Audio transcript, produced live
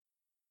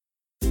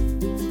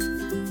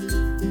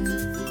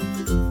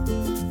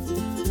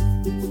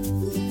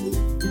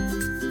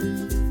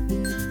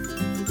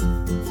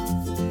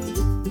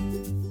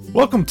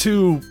Welcome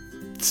to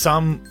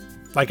Some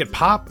Like It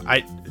Pop.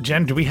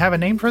 Jen, do we have a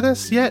name for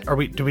this yet?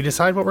 Do we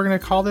decide what we're going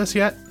to call this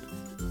yet?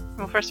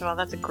 Well, first of all,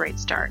 that's a great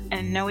start.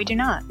 And no, we do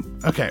not.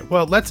 Okay,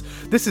 well,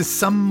 this is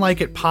Some Like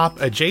It Pop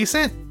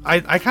adjacent.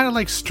 I kind of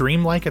like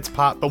Stream Like It's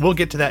Pop, but we'll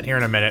get to that here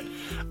in a minute.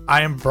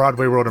 I am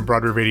Broadway World and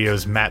Broadway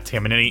Radio's Matt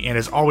Tamanini, and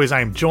as always, I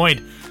am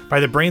joined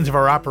by the brains of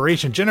our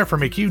operation, Jennifer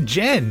McHugh.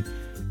 Jen,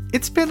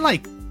 it's been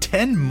like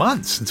 10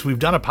 months since we've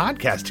done a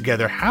podcast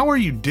together. How are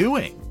you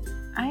doing?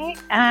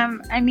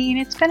 I mean,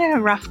 it's been a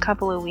rough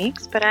couple of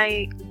weeks, but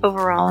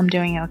overall I'm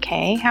doing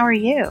okay. How are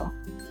you?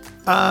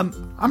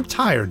 I'm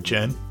tired,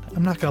 Jen.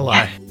 I'm not gonna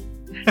lie.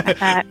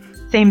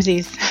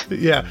 Samesies.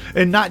 Yeah,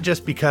 and not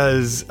just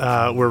because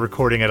we're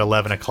recording at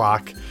 11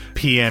 o'clock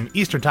p.m.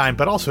 Eastern Time,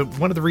 but also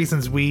one of the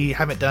reasons we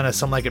haven't done a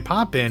Some Like It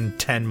Pop in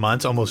 10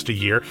 months, almost a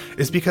year,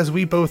 is because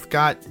we both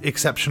got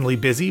exceptionally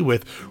busy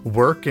with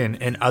work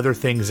and other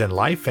things in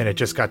life, and it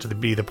just got to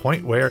be the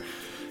point where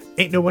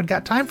ain't no one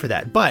got time for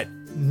that. But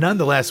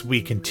nonetheless,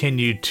 we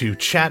continued to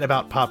chat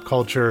about pop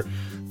culture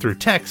through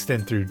text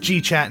and through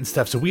GChat and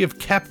stuff. So we have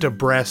kept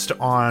abreast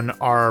on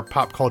our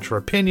pop culture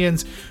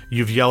opinions.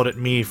 You've yelled at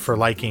me for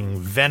liking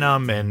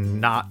Venom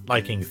and not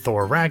liking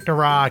Thor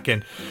Ragnarok.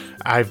 And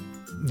I've,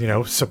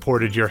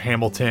 supported your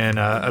Hamilton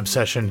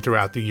obsession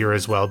throughout the year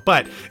as well.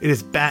 But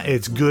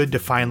it's good to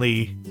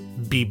finally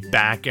be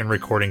back and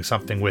recording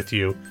something with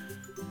you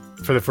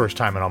for the first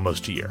time in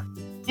almost a year.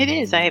 It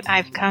is.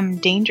 I've come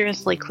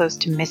dangerously close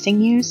to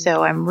missing you,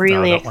 so I'm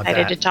really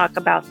excited to talk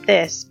about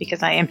this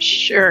because I am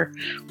sure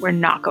we're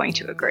not going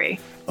to agree.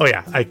 Oh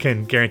yeah, I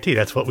can guarantee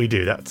that's what we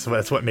do. That's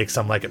what makes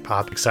Some Like It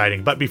Pop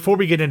exciting. But before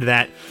we get into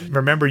that,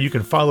 remember you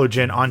can follow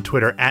Jen on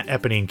Twitter at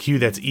EponineQ,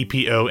 that's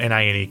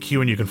EPONINEQ,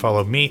 and you can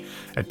follow me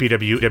at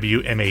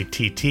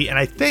BWWMATT. And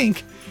I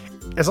think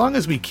as long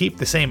as we keep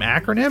the same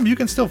acronym, you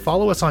can still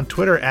follow us on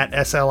Twitter at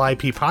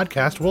SLIP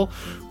Podcast.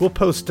 We'll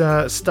post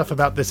stuff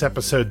about this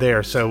episode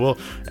there. So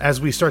as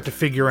we start to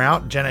figure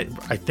out, Jen,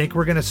 I think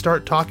we're going to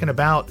start talking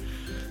about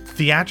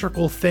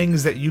theatrical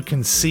things that you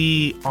can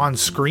see on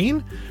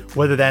screen,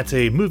 whether that's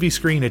a movie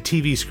screen, a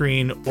TV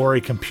screen, or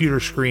a computer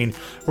screen.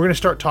 We're going to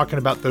start talking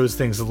about those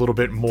things a little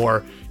bit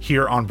more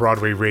here on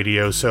Broadway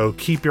Radio. So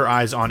keep your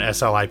eyes on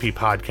SLIP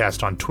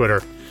Podcast on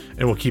Twitter,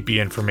 and we'll keep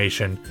you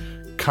information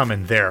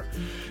coming there.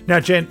 Now,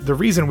 Jen, the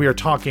reason we are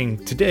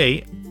talking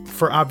today,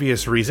 for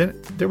obvious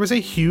reason, there was a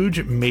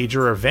huge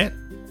major event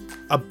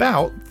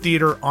about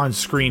theater on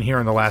screen here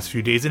in the last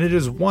few days, and it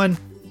is one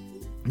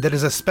that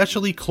is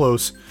especially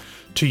close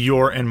to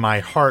your and my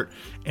heart,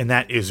 and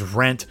that is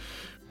Rent.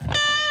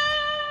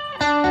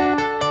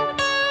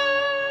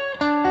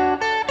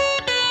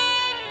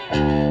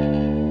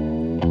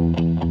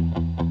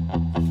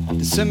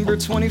 December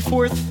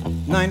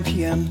 24th, 9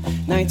 p.m.,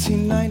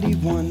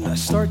 1991. I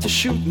start to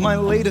shoot my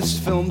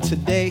latest film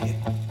today.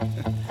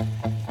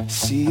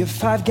 See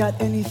if I've got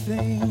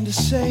anything to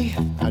say.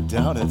 I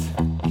doubt it.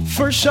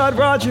 First shot,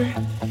 Roger,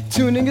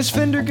 tuning his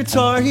Fender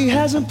guitar. He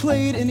hasn't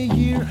played in a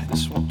year.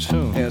 This one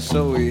too. Yeah,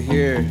 so we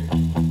hear.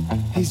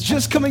 He's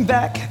just coming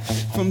back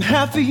from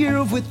half a year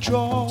of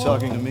withdrawal.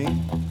 Talking to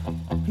me?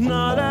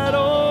 Not at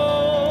all.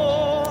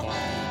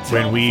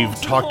 When we've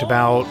talked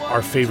about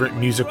our favorite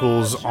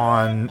musicals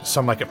on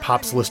Some Like It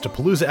Pop's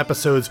List-a-Palooza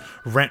episodes,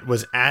 Rent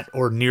was at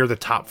or near the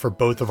top for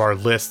both of our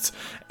lists.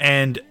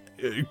 And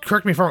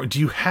correct me if I'm wrong, do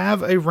you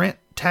have a Rent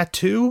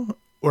tattoo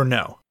or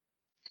no?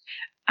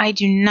 I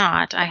do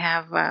not. I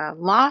have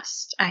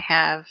Lost, I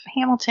have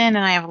Hamilton,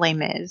 and I have Les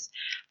Mis.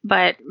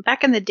 But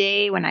back in the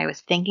day when I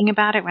was thinking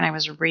about it, when I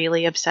was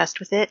really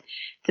obsessed with it,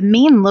 the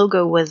main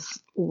logo was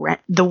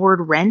the word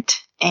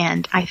rent,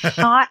 and I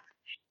thought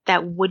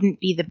that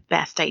wouldn't be the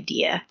best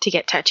idea to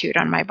get tattooed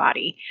on my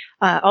body.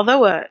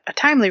 Although a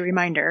timely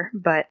reminder,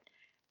 but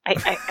I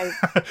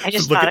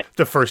just look thought at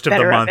the first of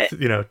the month,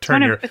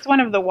 it's one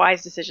of the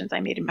wise decisions I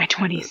made in my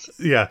 20s.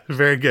 Yeah,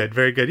 very good,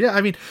 very good. Yeah, I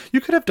mean,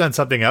 you could have done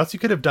something else. You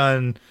could have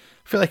done,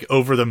 I feel like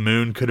Over the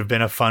Moon could have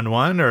been a fun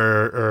one,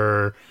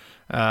 or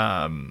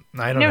I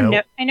don't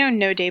know. I know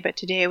No Day But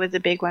Today was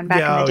a big one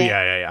back in the day.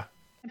 Yeah.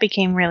 It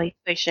became really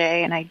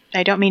cliche, and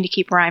I don't mean to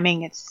keep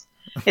rhyming. It's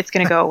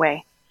going to go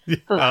away.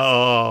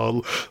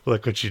 Oh,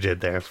 look what you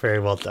did there. Very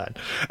well done.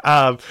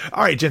 All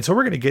right, Jen, so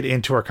we're going to get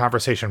into our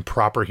conversation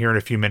proper here in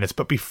a few minutes.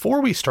 But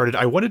before we started,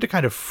 I wanted to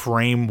kind of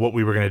frame what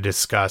we were going to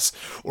discuss,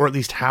 or at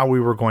least how we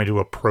were going to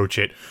approach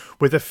it,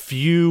 with a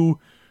few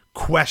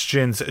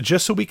questions,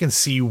 just so we can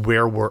see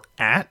where we're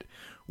at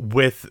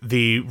with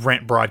the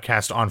Rent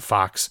broadcast on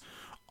Fox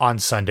on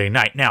Sunday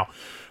night. Now,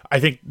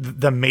 I think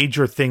the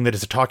major thing that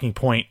is a talking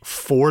point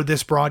for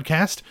this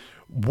broadcast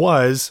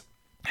was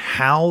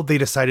how they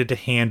decided to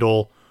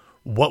handle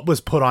what was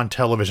put on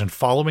television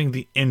following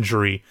the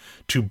injury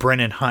to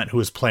Brennan Hunt, who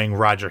was playing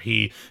Roger. If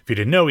you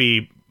didn't know,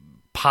 he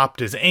popped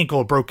his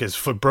ankle, broke his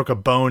foot, broke a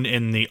bone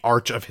in the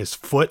arch of his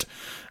foot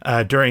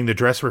during the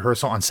dress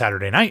rehearsal on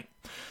Saturday night.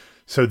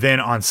 So then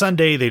on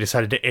Sunday, they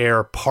decided to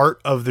air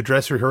part of the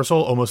dress rehearsal,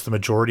 almost the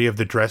majority of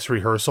the dress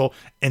rehearsal,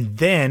 and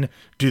then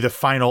do the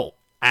final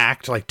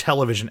act, like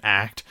television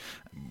act,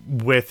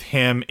 with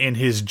him in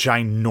his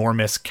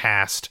ginormous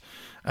cast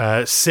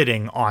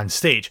sitting on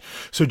stage.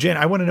 So, Jen,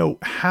 I want to know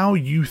how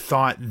you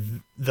thought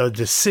the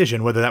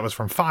decision, whether that was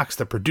from Fox,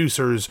 the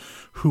producers,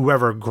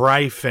 whoever,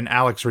 Greif and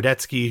Alex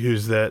Radetzky,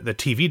 who's the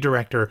TV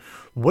director,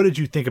 what did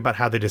you think about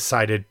how they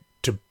decided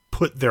to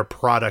put their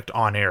product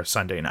on air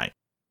Sunday night?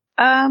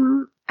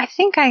 I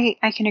think I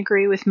can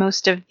agree with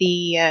most of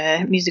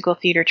the musical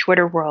theater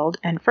Twitter world,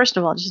 and first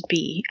of all, just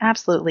be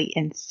absolutely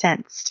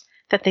incensed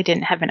that they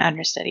didn't have an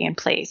understudy in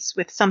place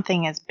with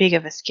something as big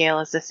of a scale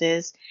as this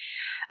is.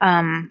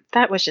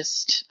 That was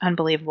just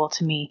unbelievable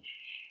to me.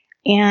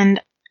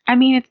 And I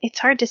mean, it's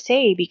hard to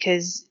say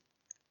because,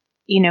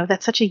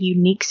 that's such a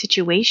unique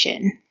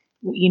situation.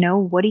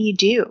 What do you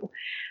do?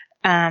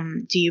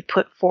 Do you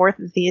put forth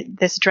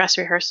this dress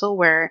rehearsal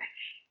where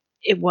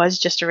it was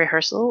just a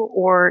rehearsal,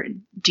 or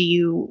do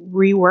you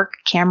rework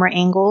camera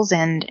angles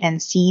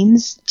and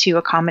scenes to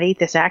accommodate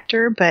this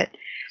actor? But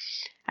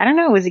I don't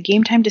know, it was a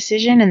game time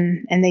decision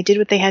and they did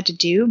what they had to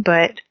do,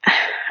 but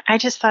I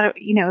just thought,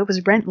 it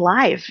was Rent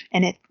Live,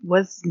 and it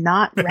was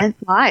not Rent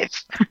Live.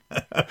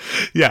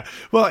 Yeah.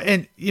 Well,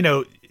 and,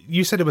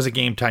 you said it was a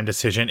game time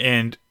decision,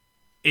 and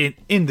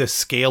in the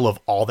scale of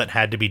all that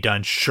had to be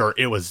done, sure,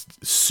 it was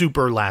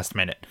super last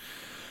minute.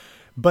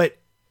 But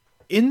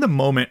in the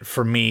moment,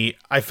 for me,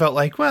 I felt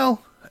like,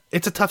 well,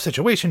 it's a tough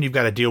situation. You've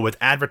got to deal with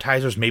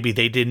advertisers. Maybe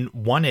they didn't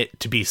want it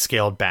to be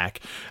scaled back.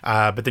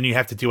 But then you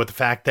have to deal with the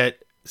fact that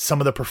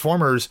some of the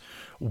performers,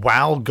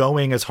 while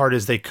going as hard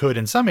as they could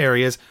in some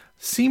areas,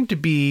 seemed to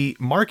be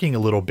marking a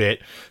little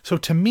bit. So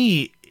to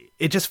me,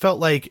 it just felt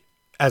like,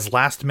 as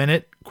last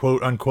minute,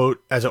 quote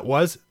unquote, as it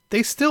was,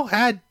 they still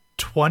had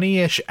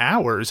 20-ish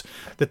hours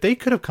that they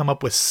could have come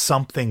up with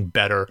something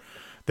better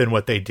than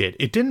what they did.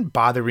 It didn't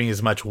bother me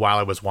as much while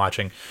I was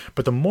watching,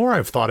 but the more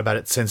I've thought about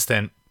it since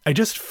then, I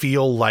just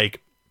feel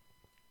like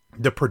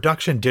the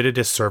production did a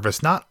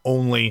disservice not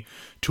only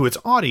to its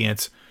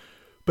audience,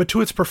 but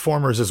to its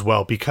performers as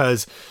well,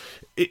 because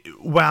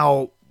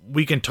while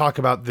we can talk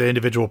about the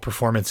individual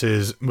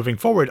performances moving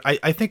forward,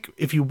 I think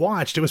if you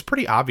watched, it was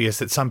pretty obvious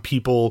that some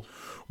people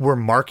were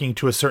marking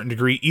to a certain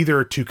degree,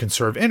 either to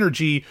conserve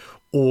energy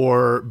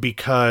or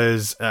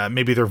because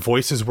maybe their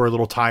voices were a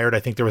little tired. I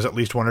think there was at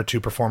least one or two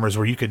performers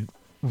where you could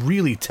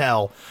really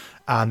tell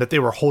that they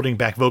were holding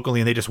back vocally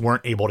and they just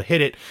weren't able to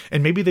hit it.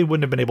 And maybe they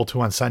wouldn't have been able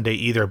to on Sunday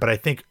either. But I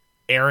think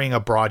airing a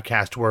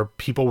broadcast where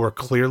people were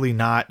clearly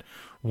not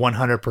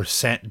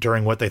 100%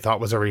 during what they thought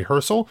was a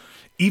rehearsal,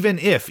 even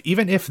if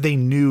they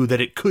knew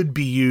that it could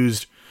be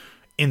used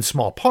in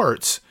small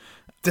parts,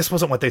 this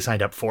wasn't what they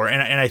signed up for.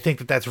 And I think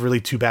that that's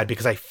really too bad,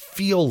 because I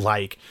feel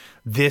like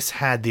this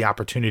had the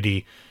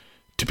opportunity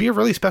to be a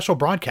really special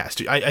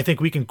broadcast. I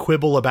think we can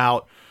quibble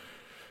about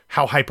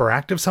how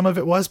hyperactive some of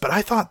it was, but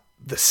I thought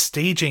the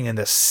staging and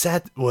the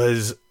set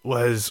was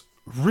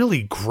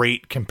really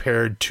great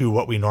compared to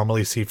what we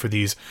normally see for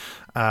these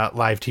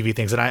live TV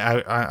things. And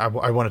I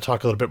want to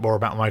talk a little bit more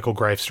about Michael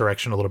Greif's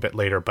direction a little bit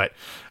later, but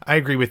I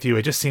agree with you.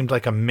 It just seemed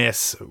like a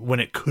miss when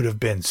it could have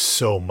been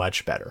so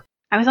much better.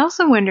 I was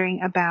also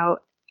wondering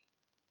about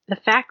the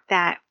fact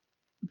that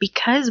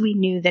because we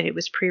knew that it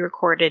was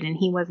pre-recorded and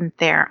he wasn't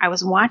there, I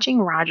was watching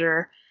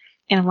Roger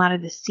in a lot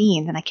of the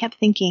scenes, and I kept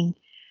thinking,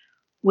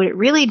 would it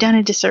really done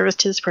a disservice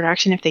to this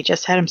production if they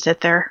just had him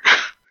sit there?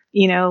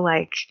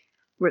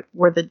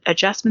 Were the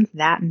adjustments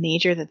that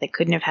major that they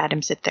couldn't have had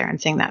him sit there and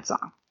sing that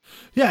song?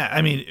 Yeah,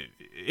 I mean,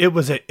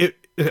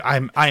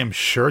 I am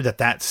sure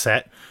that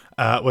set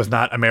was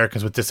not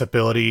Americans with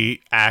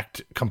Disability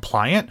Act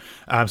compliant.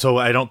 So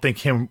I don't think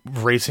him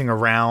racing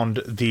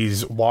around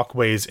these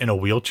walkways in a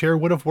wheelchair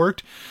would have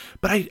worked.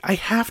 But I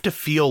have to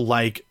feel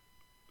like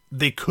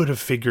they could have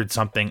figured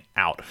something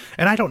out.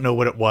 And I don't know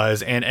what it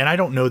was. And I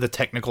don't know the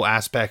technical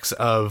aspects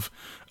of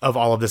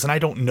all of this. And I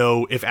don't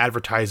know if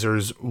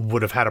advertisers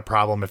would have had a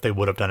problem if they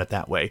would have done it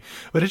that way.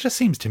 But it just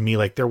seems to me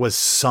like there was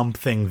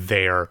something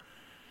there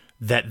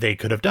that they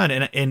could have done.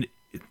 And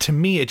to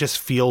me, it just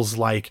feels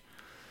like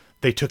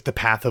they took the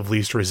path of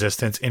least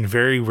resistance, and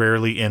very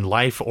rarely in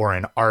life or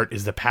in art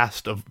is the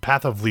path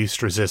of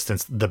least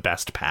resistance the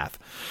best path.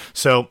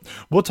 So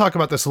we'll talk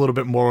about this a little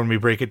bit more when we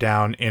break it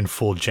down in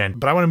full, Jen.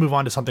 But I want to move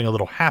on to something a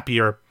little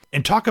happier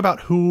and talk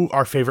about who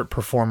our favorite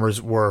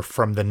performers were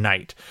from the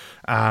night.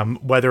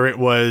 Whether it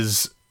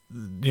was,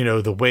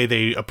 the way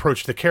they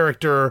approached the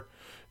character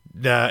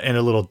in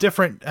a little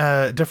different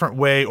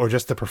way, or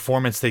just the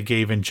performance they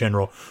gave in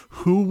general.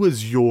 Who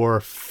was your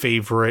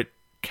favorite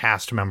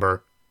cast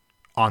member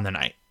on the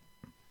night?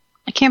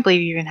 I can't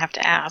believe you even have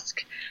to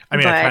ask. I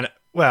mean,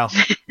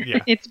 yeah.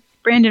 It's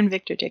Brandon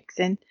Victor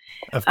Dixon.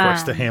 Of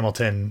course, the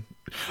Hamilton.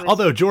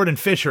 Although Jordan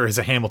Fisher is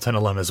a Hamilton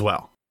alum as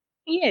well.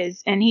 He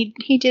is, and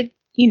he did,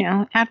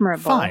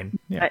 admirable. Fine.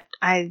 Yeah.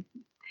 But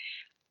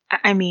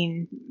I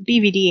mean,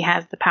 BVD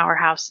has the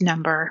powerhouse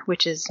number,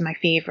 which is my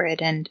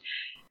favorite, and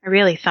I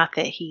really thought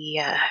that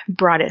he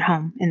brought it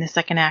home in the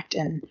second act,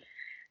 and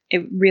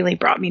it really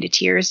brought me to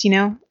tears,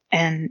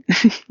 And,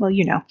 well,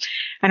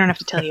 I don't have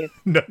to tell you.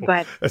 No,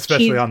 but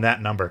especially on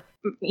that number.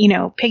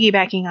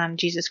 Piggybacking on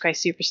Jesus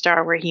Christ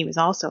Superstar, where he was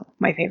also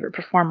my favorite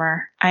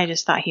performer, I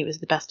just thought he was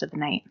the best of the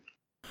night.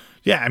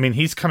 Yeah, I mean,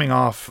 he's coming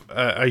off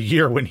a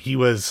year when he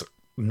was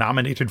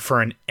nominated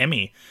for an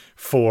Emmy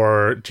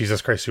for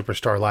Jesus Christ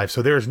Superstar Live.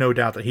 So there is no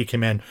doubt that he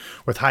came in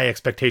with high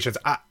expectations.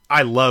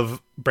 I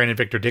love Brandon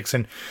Victor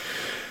Dixon.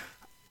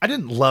 I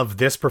didn't love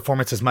this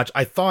performance as much.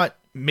 I thought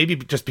maybe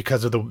just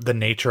because of the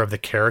nature of the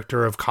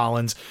character of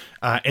Collins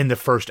in the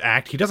first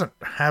act, he doesn't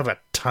have a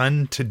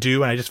ton to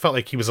do. And I just felt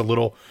like he was a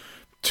little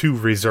too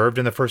reserved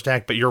in the first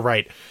act. But you're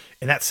right.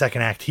 In that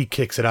second act, he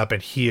kicks it up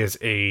and he is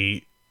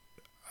a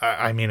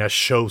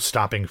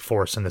show-stopping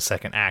force in the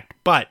second act.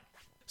 But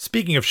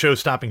speaking of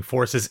show-stopping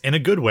forces in a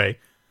good way,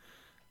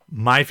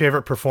 my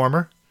favorite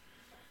performer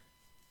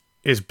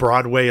is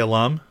Broadway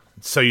alum,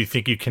 So You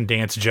Think You Can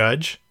Dance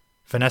judge,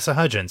 Vanessa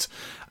Hudgens.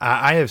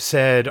 I have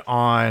said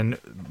on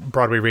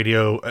Broadway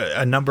radio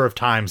a number of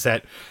times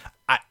that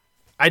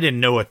I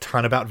didn't know a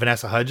ton about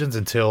Vanessa Hudgens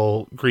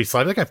until Grease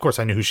Live. Like, of course,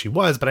 I knew who she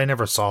was, but I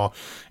never saw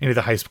any of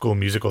the High School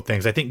Musical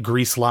things. I think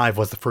Grease Live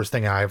was the first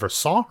thing I ever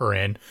saw her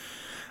in.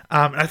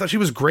 And I thought she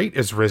was great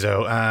as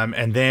Rizzo.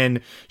 And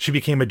then she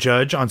became a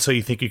judge on So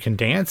You Think You Can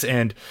Dance.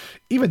 And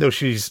even though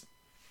she's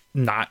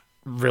not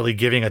really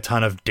giving a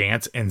ton of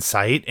dance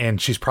insight, and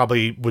she's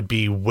probably would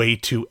be way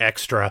too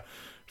extra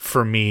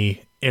for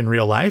me in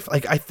real life,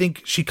 like, I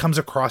think she comes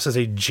across as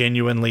a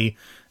genuinely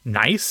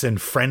nice and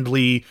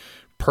friendly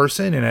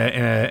person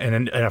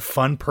and a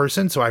fun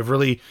person. So I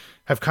really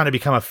have kind of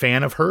become a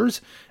fan of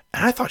hers.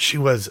 And I thought she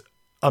was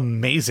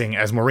amazing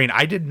as Maureen.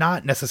 I did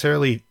not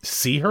necessarily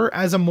see her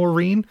as a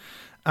Maureen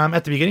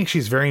at the beginning.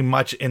 She's very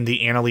much in the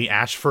Annalee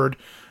Ashford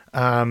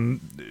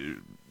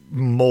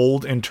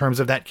mold in terms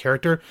of that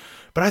character.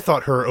 But I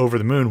thought her Over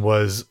the Moon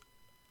was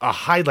a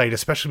highlight,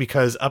 especially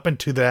because up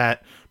until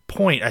that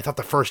point, I thought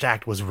the first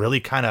act was really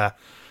kind of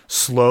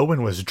slow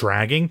and was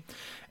dragging.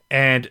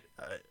 And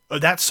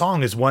that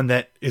song is one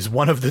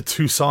of the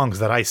two songs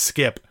that I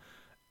skip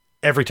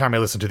every time I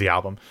listen to the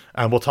album.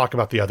 We'll talk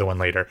about the other one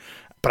later.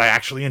 But I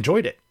actually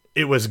enjoyed it.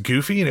 It was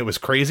goofy and it was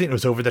crazy and it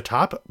was over the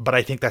top, but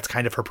I think that's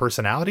kind of her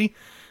personality.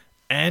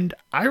 And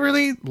I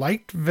really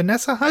liked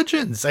Vanessa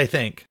Hudgens, I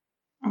think.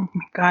 Oh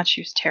my God,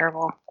 she was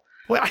terrible.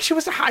 Well, she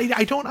was.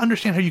 I don't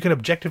understand how you can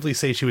objectively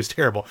say she was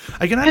terrible.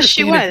 I can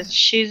understand.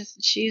 She was.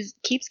 She's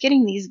keeps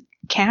getting these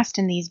cast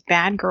in these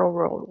bad girl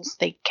roles.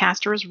 They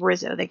cast her as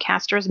Rizzo. They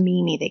cast her as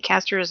Mimi. They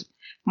cast her as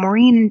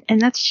Maureen,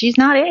 and she's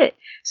not it.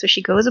 So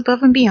she goes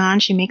above and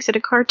beyond. She makes it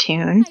a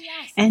cartoon.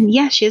 And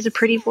yes, she has a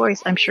pretty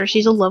voice. I'm sure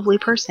she's a lovely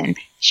person.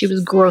 She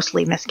was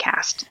grossly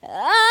miscast.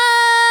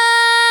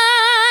 I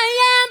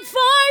am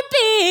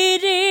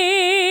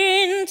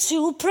forbidden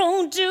to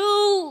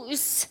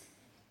produce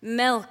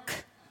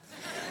milk.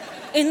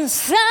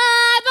 Inside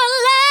the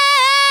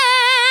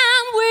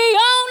lamb, we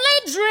only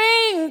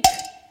drink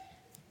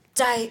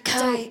Diet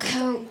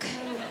Coke.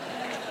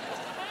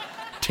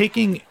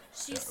 Taking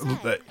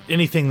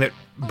anything that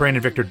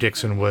Brandon Victor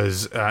Dixon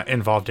was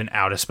involved in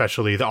out,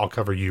 especially the I'll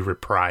Cover You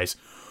reprise,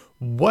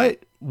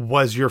 what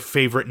was your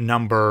favorite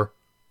number,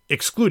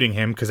 excluding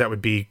him, because that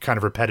would be kind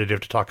of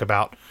repetitive to talk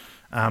about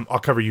I'll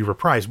Cover You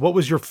reprise. What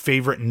was your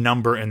favorite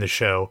number in the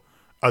show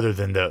other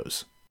than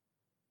those?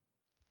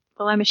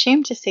 Well, I'm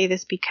ashamed to say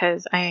this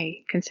because I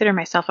consider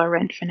myself a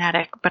Rent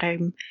fanatic, but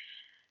I'm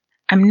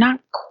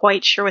not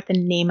quite sure what the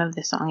name of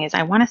the song is.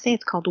 I want to say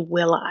it's called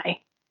Will I.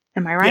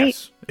 Am I right?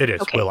 Yes, it is.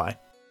 Okay. Will I.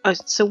 Oh,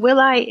 so Will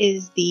I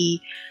is the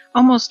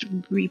almost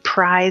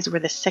reprise or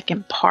the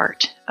second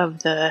part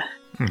of the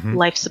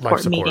life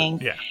support meeting.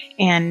 Yeah.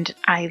 And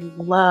I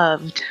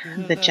loved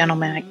the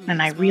gentleman,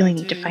 and I really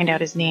need to find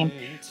out his name,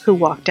 who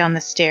walked down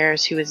the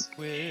stairs, who was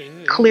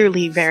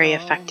clearly very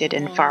affected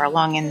and far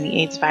along in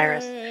the AIDS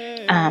virus.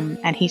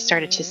 And he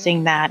started to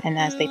sing that, and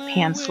as they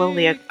panned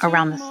slowly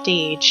around the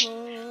stage,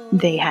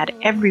 they had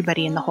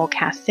everybody in the whole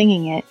cast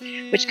singing it,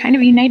 which kind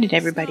of united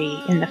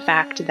everybody in the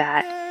fact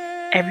that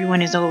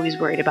everyone is always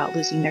worried about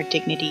losing their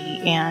dignity,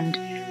 and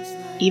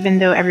even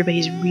though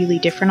everybody's really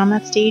different on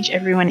that stage,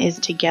 everyone is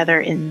together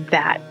in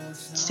that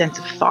sense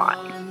of thought.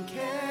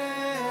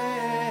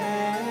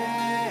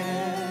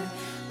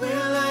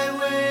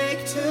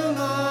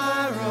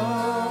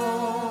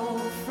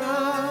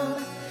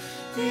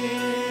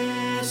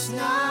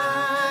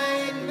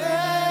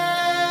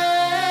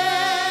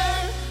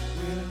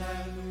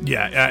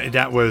 Yeah,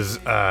 that was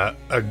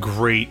a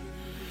great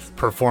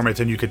performance,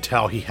 and you could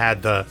tell he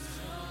had the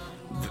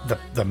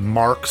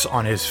marks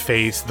on his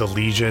face, the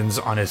lesions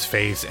on his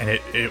face, and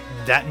it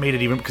that made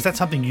it even, because that's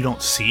something you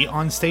don't see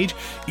on stage.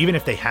 Even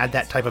if they had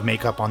that type of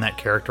makeup on that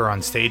character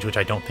on stage, which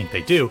I don't think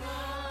they do,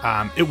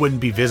 it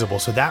wouldn't be visible.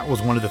 So that was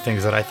one of the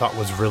things that I thought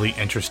was really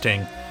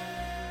interesting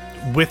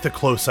with the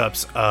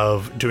close-ups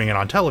of doing it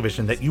on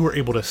television, that you were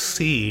able to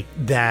see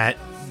that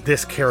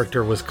this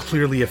character was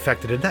clearly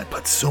affected, and that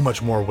put so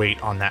much more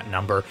weight on that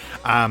number.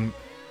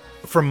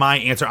 for my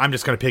answer, I'm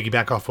just going to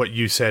piggyback off what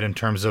you said in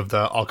terms of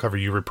the I'll Cover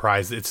You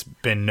reprise. It's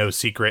been no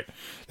secret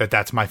that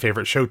that's my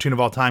favorite show tune of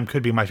all time,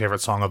 could be my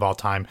favorite song of all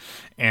time.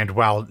 And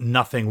while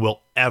nothing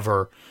will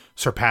ever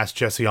surpass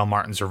Jesse L.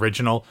 Martin's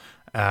original,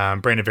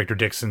 Brandon Victor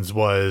Dixon's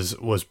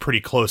was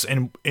pretty close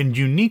and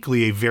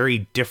uniquely a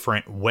very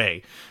different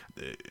way.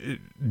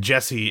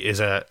 Jesse has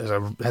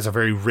a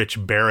very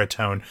rich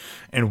baritone,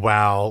 and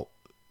while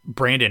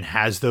Brandon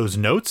has those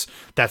notes,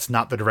 that's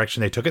not the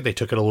direction they took it. They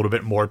took it a little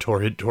bit more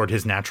toward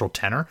his natural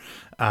tenor,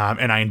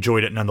 and I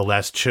enjoyed it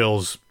nonetheless.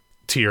 Chills,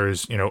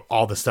 tears,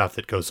 all the stuff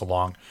that goes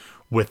along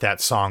with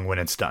that song when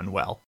it's done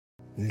well.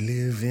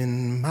 Live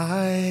in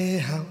my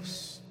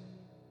house,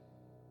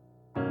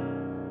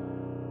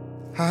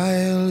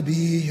 I'll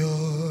be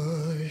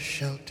your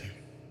shelter.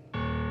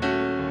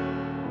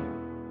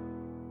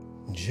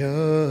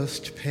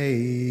 Just pay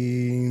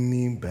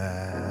me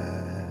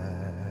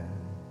back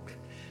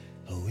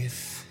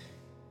with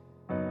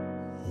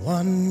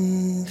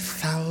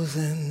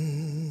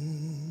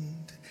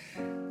 1,000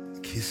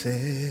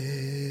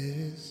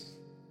 kisses.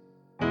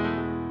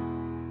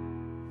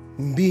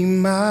 Be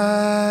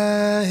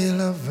my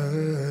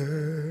lover,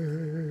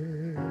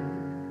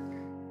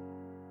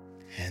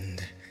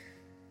 and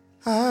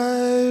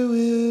I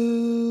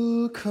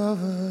will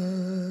cover you.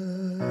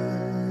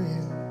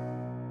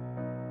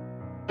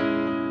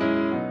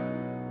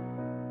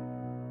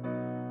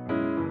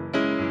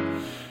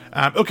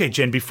 Okay,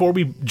 Jen, before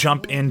we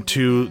jump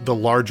into the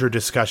larger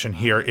discussion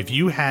here, if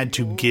you had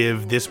to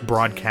give this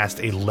broadcast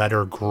a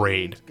letter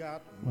grade,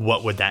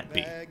 what would that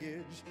be?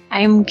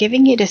 I'm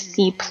giving it a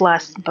C+,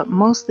 but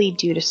mostly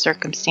due to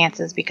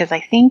circumstances, because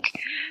I think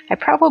I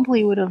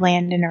probably would have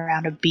landed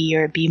around a B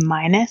or a B-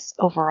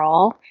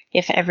 overall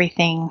if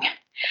everything,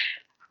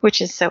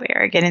 which is so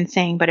arrogant in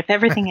saying, but if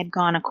everything had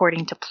gone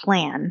according to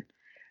plan,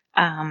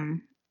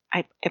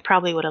 I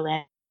probably would have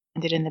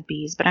landed in the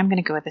Bs, but I'm going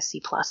to go with a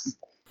C+.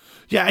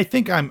 Yeah, I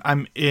think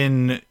I'm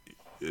in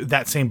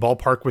that same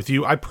ballpark with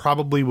you. I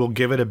probably will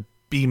give it a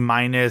B-,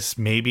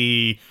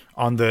 maybe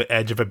on the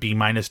edge of a B-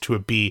 to a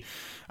B.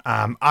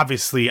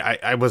 Obviously,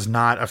 I was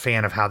not a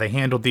fan of how they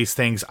handled these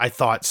things. I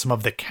thought some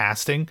of the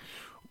casting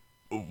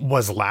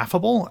was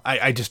laughable.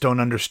 I just don't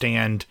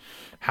understand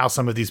how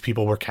some of these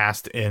people were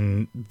cast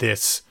in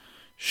this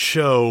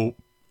show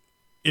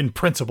in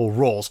principal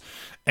roles.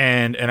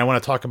 And I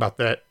want to talk about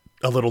that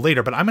a little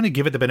later, but I'm going to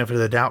give it the benefit of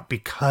the doubt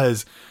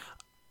because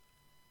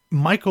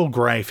Michael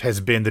Greif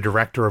has been the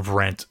director of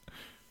Rent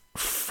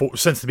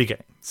since the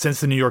beginning, since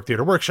the New York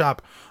Theater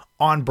Workshop,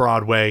 on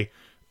Broadway,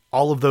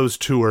 all of those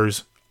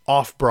tours,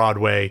 off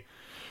Broadway,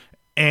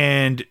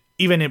 and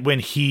even when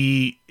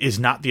he is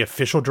not the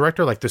official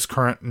director, like this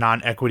current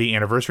non-equity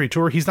anniversary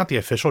tour, he's not the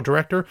official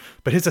director,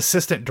 but his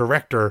assistant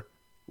director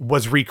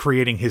was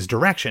recreating his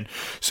direction.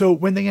 So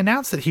when they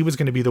announced that he was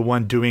going to be the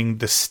one doing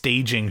the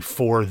staging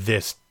for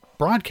this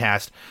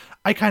broadcast,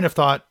 I kind of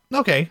thought,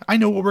 okay, I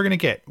know what we're going to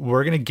get.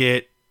 We're going to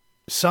get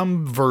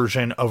some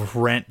version of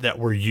Rent that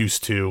we're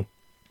used to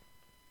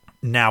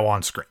now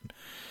on screen.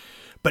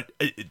 But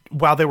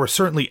while there were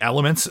certainly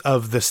elements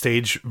of the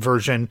stage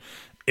version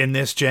in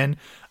this, Jen,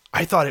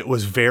 I thought it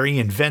was very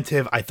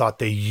inventive. I thought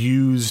they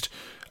used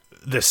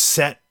the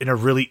set in a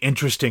really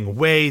interesting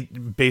way,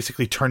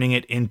 basically turning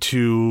it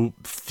into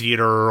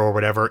theater or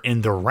whatever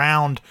in the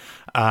round.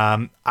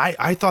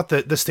 I thought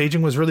that the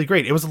staging was really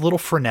great. It was a little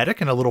frenetic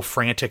and a little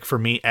frantic for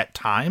me at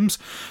times,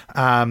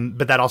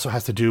 but that also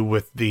has to do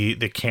with the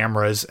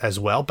cameras as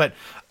well. But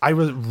I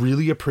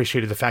really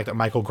appreciated the fact that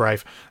Michael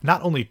Greif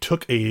not only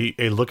took a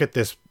look at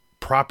this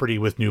property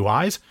with new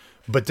eyes,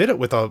 but did it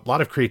with a lot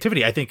of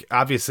creativity. I think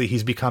obviously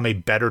he's become a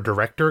better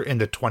director in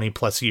the 20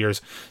 plus years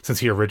since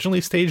he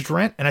originally staged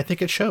Rent, and I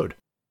think it showed.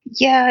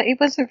 Yeah, it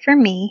wasn't for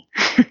me.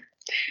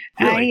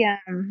 Really?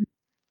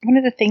 One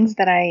of the things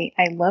that I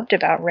loved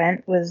about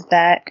Rent was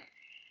that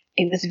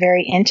it was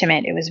very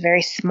intimate. It was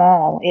very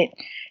small. It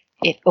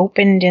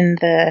opened in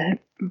the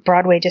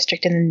Broadway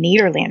district in the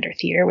Nederlander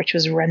Theater, which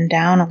was run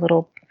down a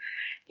little,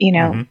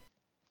 a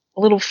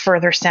little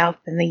further south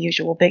than the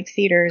usual big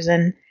theaters,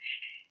 and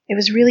it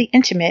was really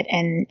intimate,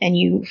 and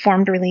you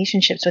formed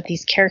relationships with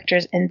these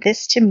characters, and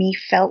this to me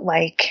felt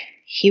like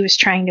he was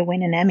trying to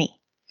win an Emmy.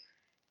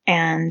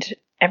 And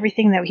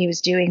everything that he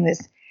was doing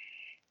was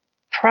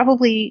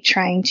probably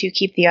trying to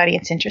keep the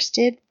audience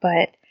interested,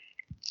 but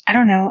I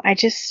don't know.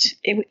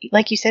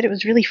 Like you said, it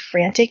was really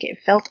frantic. It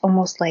felt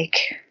almost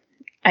like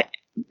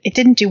it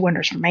didn't do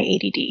wonders for my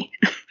ADD.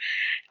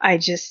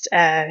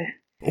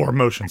 Or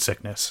motion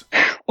sickness.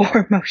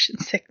 Or motion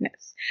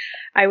sickness.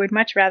 I would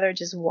much rather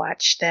just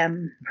watch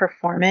them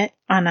perform it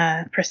on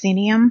a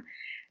proscenium,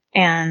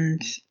 and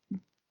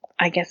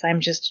I guess I'm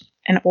just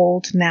an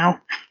old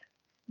now,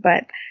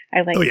 but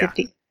I like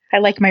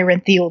my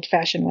Rent the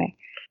old-fashioned way.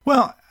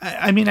 Well,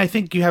 I mean, I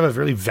think you have a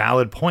really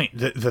valid point.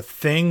 The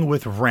thing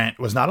with Rent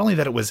was not only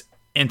that it was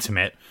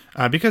intimate,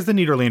 because the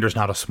Nederlander is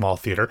not a small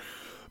theater,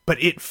 but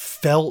it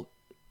felt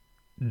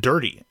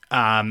dirty.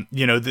 The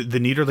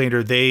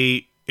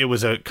Nederlander, it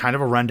was a kind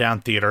of a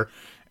rundown theater,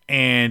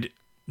 and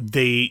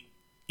they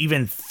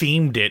even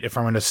themed it, if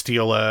I'm going to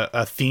steal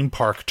a theme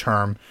park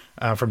term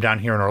from down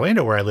here in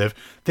Orlando where I live,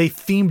 they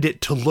themed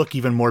it to look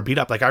even more beat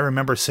up. Like I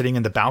remember sitting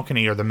in the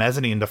balcony or the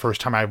mezzanine the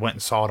first time I went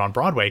and saw it on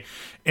Broadway,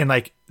 and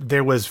like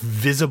there was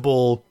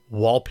visible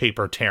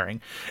wallpaper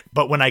tearing.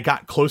 But when I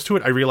got close to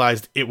it, I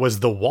realized it was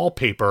the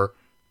wallpaper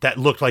that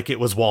looked like it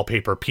was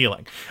wallpaper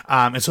peeling.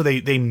 And so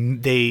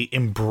they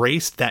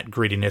embraced that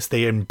grittiness.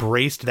 They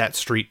embraced that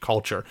street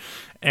culture.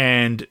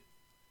 And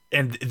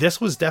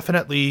this was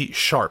definitely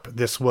sharp.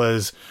 This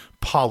was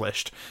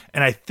polished.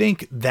 And I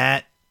think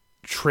that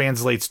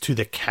translates to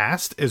the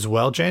cast as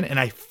well, Jen. And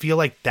I feel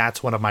like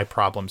that's one of my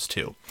problems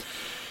too.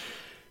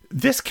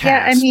 This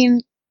cast. Yeah, I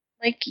mean,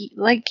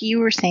 like you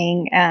were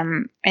saying,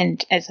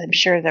 and as I'm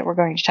sure that we're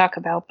going to talk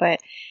about, but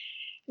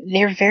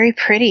they're very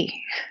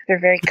pretty. They're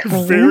very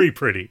clean. Very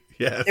pretty.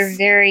 Yes. They're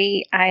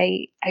very,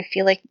 I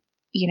feel like,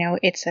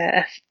 it's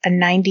a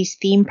 90s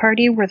theme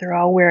party where they're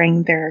all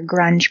wearing their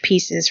grunge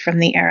pieces from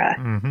the era.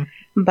 Mm-hmm.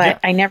 But Yeah.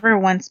 I never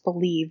once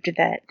believed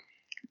that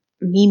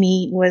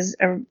Mimi was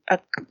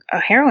a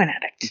heroin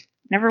addict.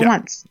 Never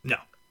once.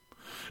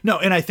 No.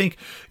 And I think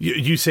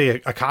you say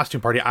a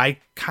costume party. I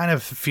kind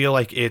of feel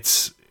like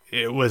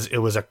it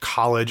was a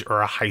college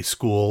or a high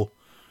school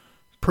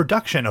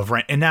production of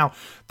Rent. And now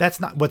that's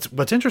not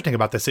what's interesting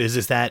about this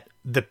is that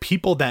the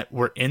people that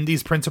were in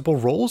these principal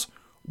roles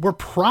were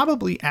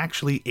probably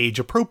actually age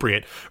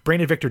appropriate.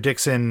 Brandon Victor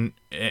Dixon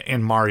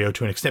and Mario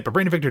to an extent, but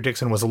Brandon Victor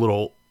Dixon was a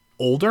little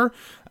older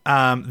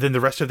than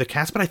the rest of the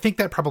cast, but I think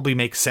that probably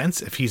makes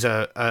sense if he's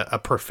a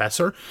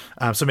professor.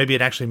 So maybe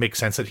it actually makes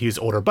sense that he's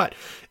older, but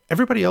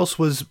everybody else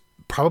was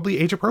probably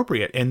age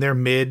appropriate in their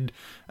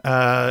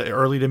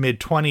early to mid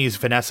 20s.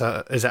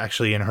 Vanessa is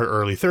actually in her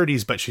early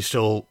 30s, but she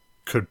still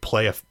could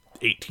play a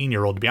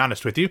 18-year-old, to be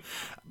honest with you.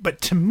 But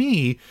to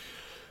me,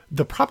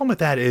 the problem with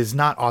that is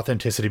not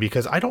authenticity,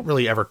 because I don't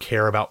really ever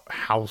care about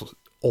how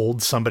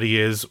old somebody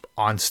is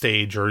on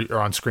stage or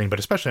on screen, but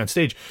especially on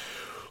stage.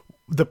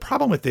 The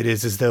problem with it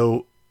is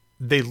though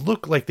they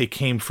look like they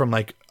came from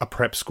like a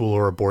prep school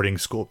or a boarding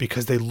school,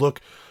 because they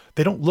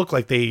don't look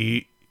like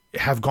they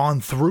have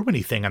gone through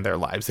anything in their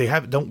lives. They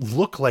don't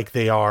look like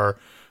they are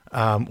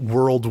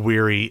world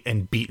weary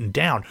and beaten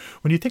down.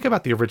 When you think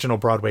about the original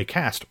Broadway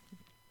cast,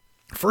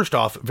 first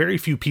off, very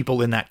few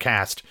people in that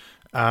cast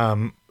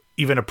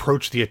even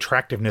approach the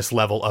attractiveness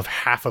level of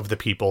half of the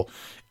people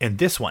in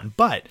this one.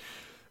 But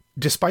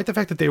despite the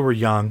fact that they were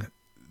young,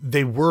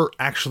 they were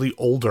actually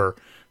older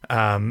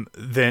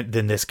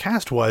than this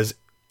cast was.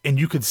 And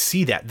you could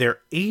see that their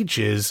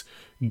ages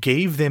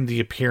gave them the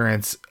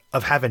appearance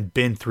of having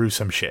been through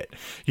some shit.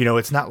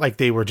 It's not like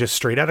they were just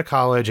straight out of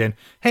college and,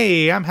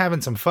 hey, I'm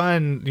having some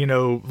fun,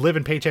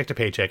 living paycheck to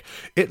paycheck.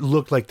 It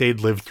looked like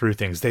they'd lived through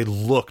things. They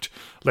looked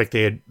like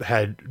they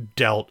had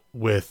dealt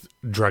with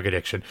drug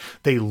addiction.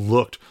 They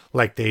looked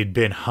like they'd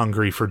been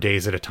hungry for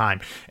days at a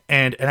time.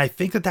 And I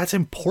think that that's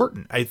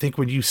important. I think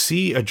when you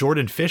see a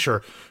Jordan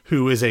Fisher,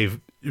 who is a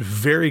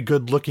very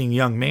good looking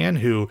young man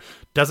who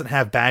doesn't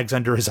have bags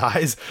under his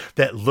eyes,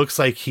 that looks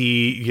like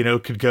he,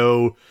 could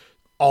go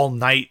all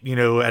night,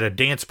 at a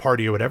dance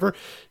party or whatever,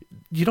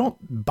 you don't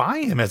buy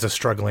him as a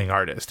struggling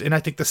artist. And I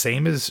think the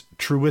same is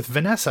true with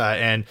Vanessa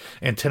and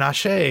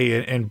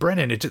Tinashe and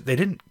Brennan. They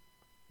didn't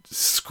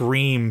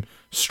scream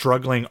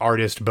struggling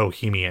artist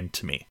bohemian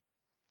to me.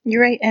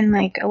 You're right. And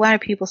like a lot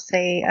of people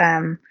say,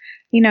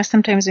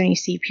 sometimes when you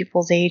see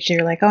people's age,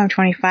 you're like, oh, I'm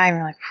 25. And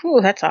you're like,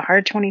 whew, that's a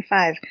hard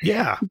 25.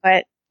 Yeah.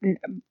 But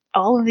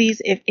all of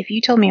these, if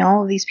you told me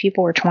all of these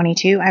people were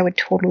 22, I would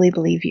totally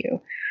believe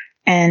you.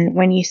 And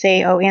when you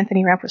say, oh,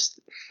 Anthony Rapp was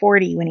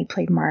 40 when he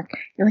played Mark,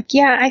 you're like,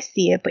 yeah, I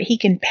see it, but he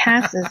can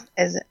pass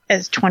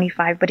as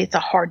 25, but it's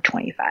a hard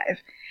 25.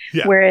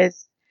 Yeah.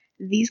 Whereas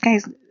these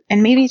guys,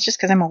 and maybe it's just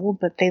because I'm old,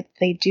 but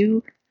they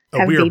do.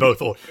 Oh, we are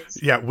both old.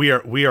 Yeah, we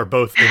are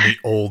both in the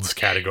olds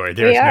category.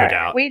 There's no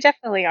doubt. We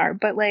definitely are.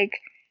 But like,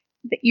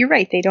 you're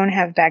right. They don't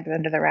have bags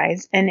under their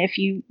eyes. And if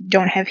you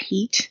don't have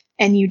heat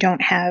and you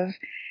don't have,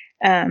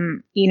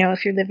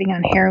 if you're living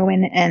on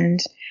heroin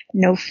and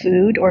no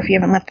food, or if you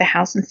haven't left the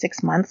house in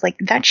 6 months, like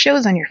that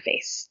shows on your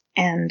face.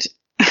 And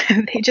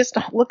they just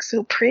don't look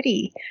so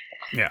pretty.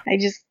 Yeah.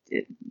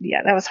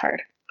 That was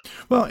hard.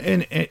 Well,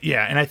 and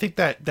I think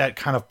that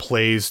kind of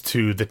plays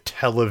to the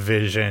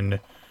television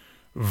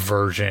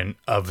version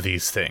of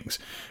these things,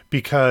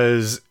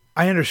 because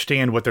I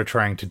understand what they're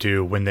trying to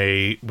do when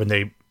they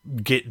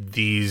get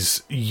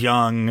these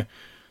young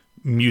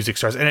music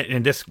stars,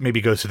 and this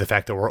maybe goes to the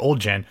fact that we're old,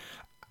 Jen.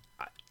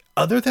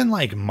 Other than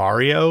like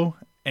Mario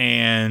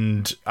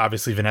and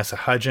obviously Vanessa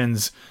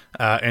Hudgens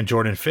and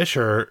Jordan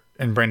Fisher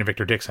and Brandon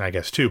Victor Dixon, I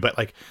guess too, but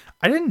like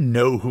I didn't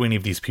know who any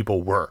of these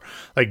people were.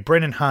 Like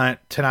Brendan Hunt,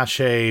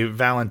 Tinashe,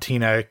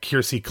 Valentina,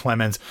 Kiersey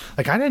Clemens.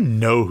 Like I didn't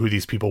know who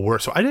these people were,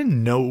 so I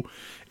didn't know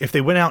if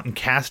they went out and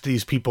cast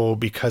these people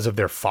because of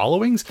their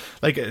followings.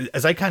 Like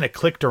as I kind of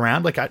clicked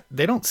around, like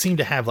they don't seem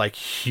to have like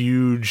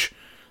huge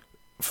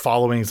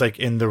followings like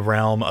in the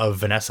realm of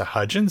Vanessa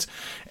Hudgens,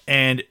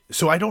 and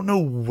so I don't know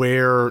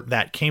where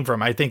that came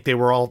from. I think they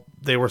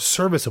were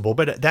serviceable,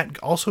 but that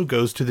also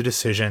goes to the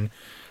decision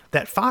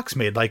that Fox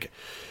made. Like,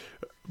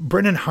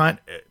 Brennan Hunt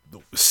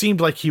seemed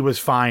like he was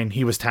fine.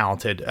 He was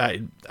talented.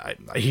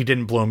 He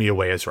didn't blow me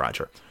away as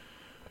Roger.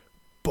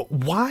 But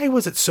why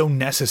was it so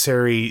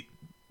necessary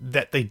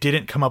that they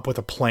didn't come up with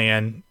a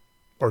plan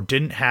or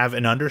didn't have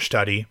an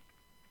understudy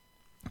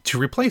to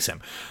replace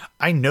him?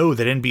 I know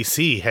that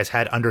NBC has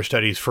had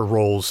understudies for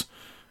roles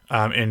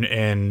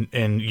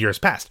in years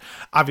past.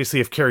 Obviously,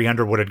 if Carrie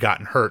Underwood had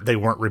gotten hurt, they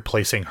weren't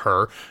replacing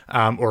her,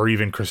 or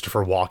even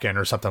Christopher Walken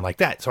or something like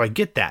that. So I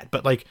get that.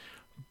 But like,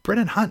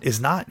 Brennan Hunt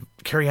is not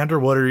Carrie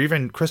Underwood or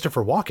even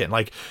Christopher Walken.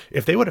 Like,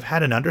 if they would have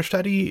had an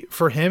understudy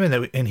for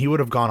him and he would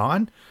have gone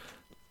on,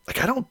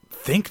 like, I don't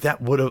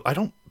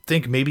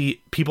think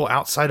maybe people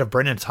outside of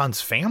Brennan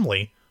Hunt's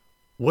family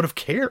would have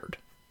cared.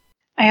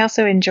 I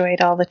also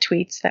enjoyed all the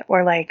tweets that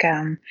were like,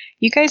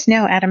 you guys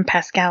know Adam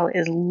Pascal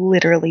is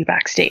literally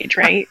backstage,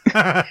 right?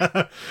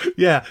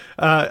 Yeah.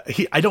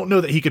 I don't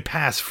know that he could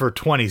pass for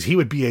 20s. He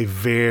would be a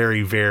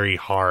very, very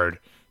hard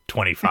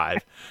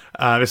 25,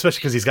 especially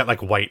because he's got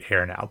like white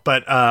hair now.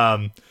 But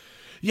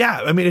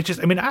yeah, I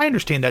mean, I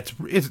understand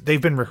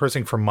they've been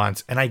rehearsing for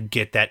months, and I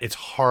get that it's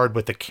hard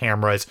with the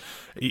cameras.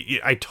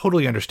 I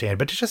totally understand,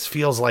 but it just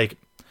feels like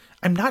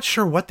I'm not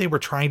sure what they were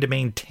trying to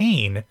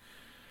maintain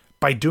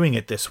by doing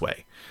it this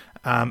way.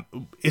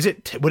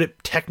 Would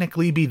it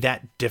technically be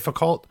that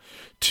difficult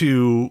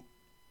to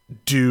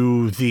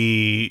do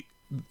the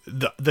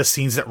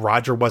scenes that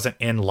Roger wasn't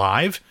in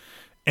live,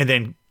 and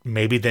then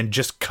maybe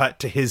just cut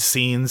to his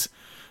scenes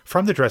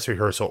from the dress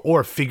rehearsal,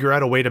 or figure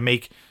out a way to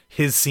make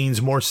his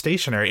scenes more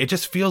stationary? It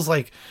just feels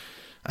like,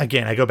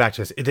 again, I go back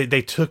to this,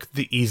 they took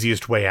the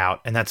easiest way out,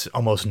 and that's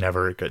almost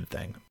never a good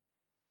thing.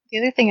 The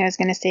other thing I was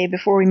going to say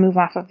before we move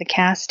off of the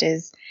cast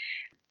is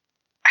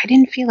I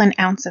didn't feel an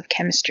ounce of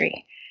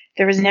chemistry.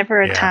 There was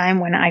never a time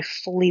when I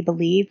fully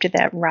believed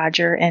that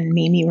Roger and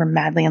Mimi were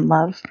madly in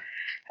love.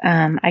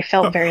 I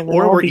felt very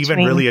little. Or were even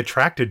really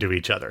attracted to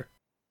each other.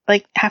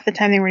 Like, half the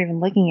time they weren't even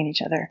looking at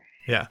each other.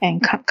 Yeah.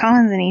 And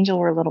Collins and Angel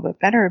were a little bit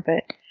better,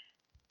 but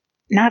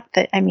not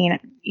that, I mean,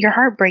 your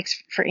heart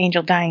breaks for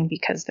Angel dying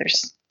because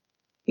there's,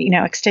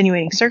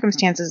 extenuating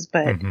circumstances,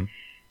 but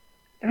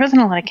there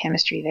wasn't a lot of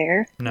chemistry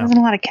there. No. There wasn't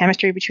a lot of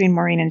chemistry between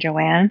Maureen and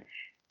Joanne.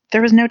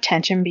 There was no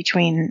tension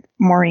between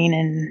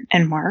Maureen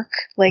and Mark.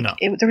 Like,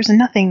 no.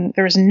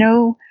 There was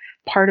no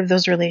part of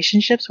those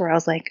relationships where I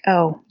was like,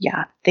 oh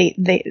yeah,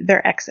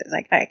 they're exes.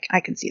 Like, I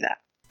can see that.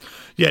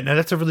 Yeah, no,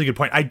 that's a really good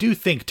point. I do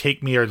think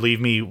Take Me or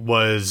Leave Me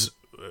was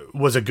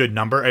a good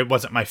number. It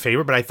wasn't my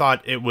favorite, but I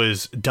thought it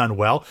was done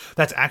well.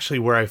 That's actually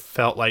where I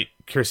felt like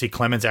Kiersey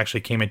Clemons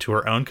actually came into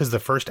her own, because the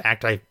first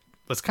act I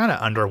was kind of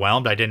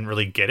underwhelmed. I didn't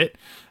really get it.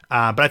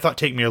 But I thought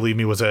Take Me or Leave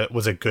Me was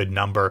a good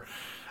number.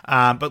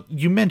 But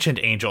you mentioned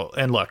Angel,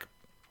 and look,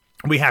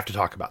 we have to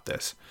talk about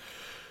this.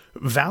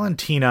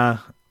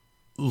 Valentina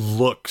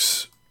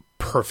looks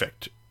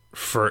perfect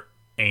for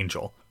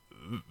Angel.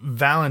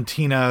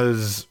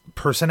 Valentina's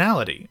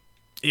personality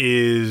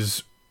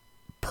is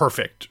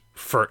perfect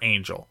for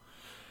Angel,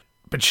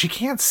 but she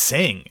can't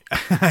sing.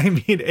 I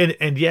mean,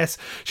 and yes,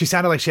 she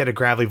sounded like she had a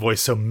gravelly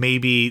voice, so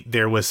maybe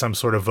there was some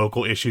sort of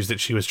vocal issues that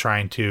she was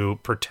trying to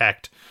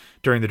protect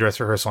during the dress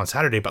rehearsal on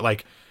Saturday, but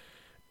like,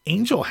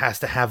 Angel has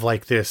to have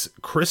like this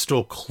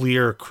crystal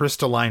clear,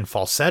 crystalline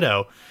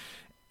falsetto,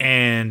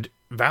 and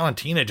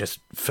Valentina just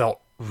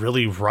felt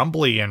really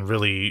rumbly and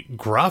really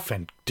gruff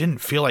and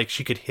didn't feel like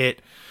she could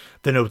hit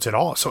the notes at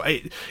all. So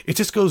it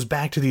just goes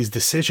back to these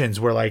decisions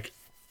where, like,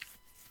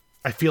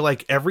 I feel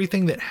like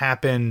everything that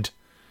happened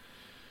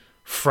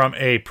from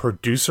a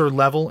producer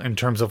level in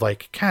terms of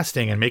like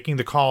casting and making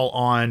the call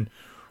on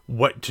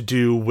what to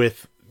do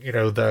with,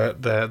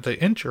 the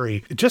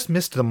injury, it just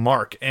missed the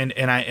mark. And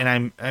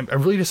I'm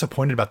really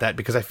disappointed about that,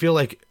 because I feel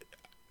like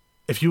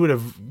if you would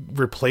have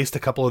replaced a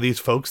couple of these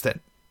folks that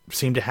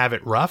seem to have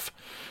it rough,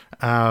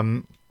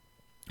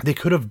 they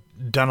could have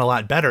done a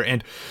lot better.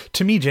 And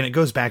to me, Jen, it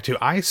goes back to,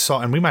 I saw,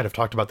 and we might have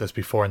talked about this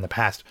before in the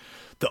past,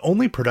 the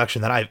only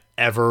production that I've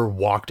ever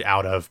walked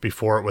out of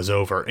before it was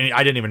over, and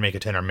I didn't even make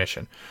it to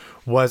intermission,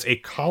 was a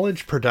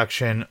college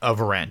production of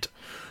Rent,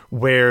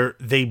 where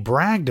they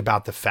bragged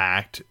about the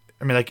fact,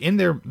 I mean, like in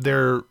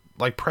their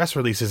like press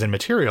releases and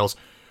materials,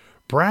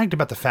 bragged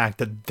about the fact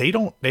that they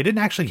didn't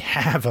actually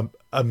have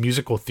a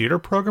musical theater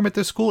program at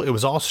this school. It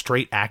was all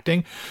straight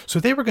acting. So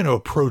they were going to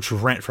approach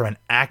Rent from an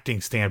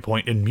acting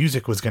standpoint, and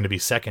music was going to be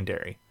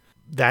secondary.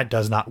 That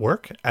does not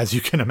work, as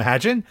you can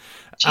imagine.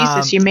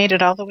 Jesus, you made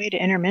it all the way to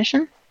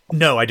intermission?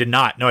 No, I did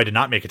not. No, I did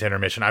not make it to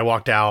intermission. I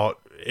walked out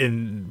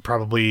in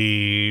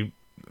probably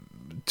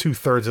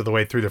 2/3 of the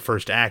way through the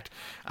first act.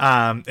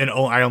 And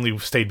I only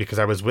stayed because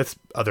I was with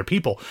other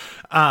people.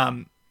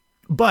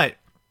 But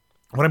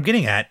what I'm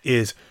getting at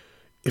is,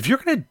 if you're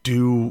going to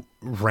do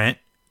Rent,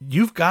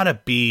 you've got to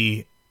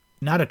be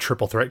not a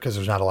triple threat, because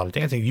there's not a lot of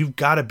dancing. You've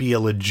got to be a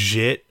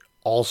legit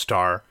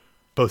all-star,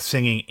 both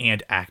singing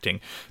and acting.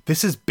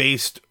 This is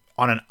based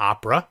on an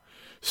opera,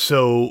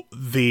 so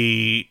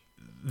the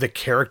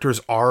characters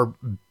are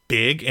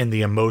big and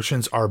the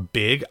emotions are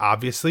big,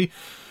 obviously.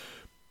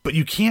 But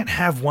you can't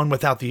have one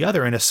without the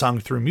other in a sung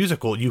through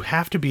musical. You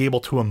have to be able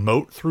to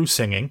emote through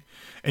singing,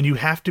 and you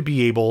have to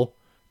be able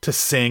to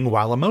sing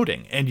while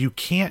emoting, and you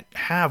can't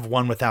have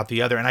one without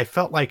the other. And I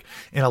felt like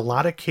in a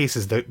lot of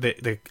cases,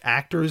 the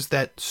actors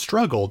that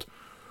struggled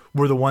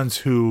were the ones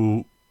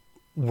who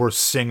were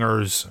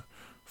singers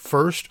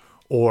first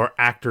or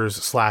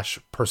actors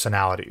 /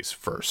 personalities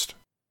first.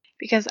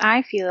 Because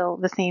I feel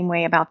the same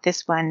way about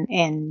this one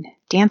in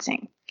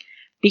dancing,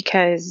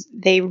 because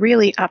they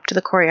really upped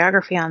the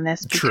choreography on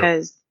this. True.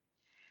 Because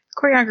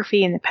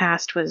choreography in the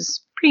past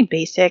was pretty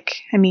basic.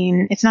 I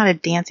mean, it's not a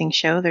dancing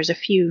show. There's a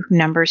few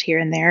numbers here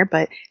and there,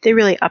 but they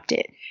really upped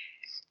it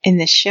in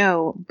this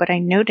show. But I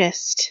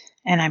noticed,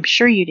 and I'm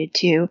sure you did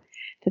too,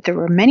 that there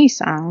were many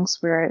songs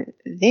where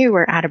they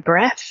were out of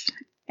breath.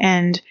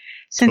 And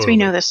since we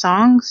know the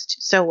songs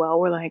so well,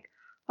 we're like,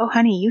 oh,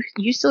 honey,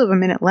 you still have a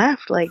minute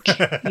left. Like,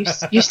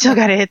 you still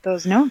got to hit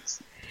those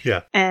notes.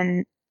 Yeah.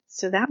 And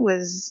so that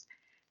was,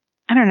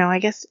 I don't know, I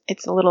guess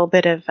it's a little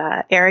bit of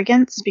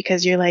arrogance,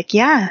 because you're like,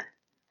 yeah,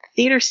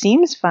 theater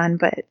seems fun,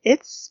 but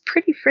it's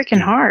pretty freaking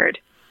hard.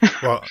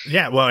 Well,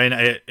 yeah. Well,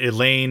 and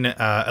Elaine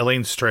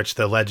Stritch,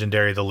 the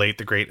legendary, the late,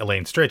 the great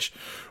Elaine Stritch,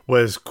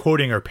 was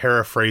quoting or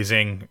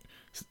paraphrasing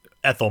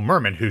Ethel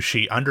Merman, who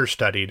she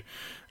understudied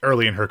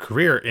early in her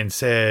career, and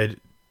said,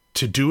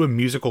 to do a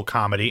musical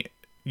comedy,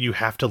 you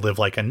have to live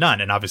like a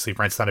nun. And obviously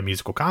Rent's not a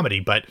musical comedy,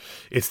 but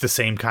it's the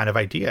same kind of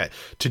idea.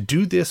 To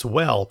do this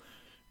well,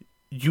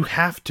 you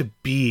have to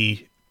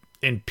be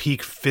in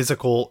peak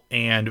physical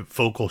and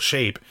vocal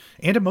shape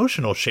and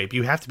emotional shape.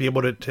 You have to be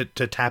able to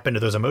tap into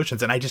those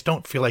emotions. And I just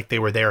don't feel like they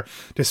were there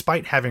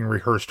despite having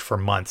rehearsed for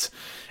months.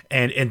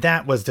 And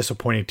that was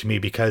disappointing to me,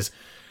 because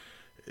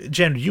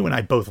Jen, you and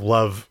I both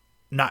love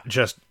not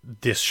just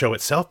this show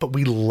itself, but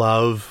we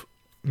love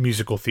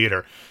musical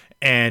theater.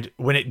 And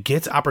when it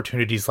gets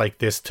opportunities like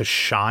this to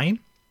shine,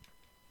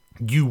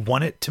 you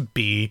want it to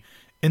be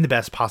in the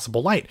best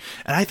possible light.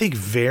 And I think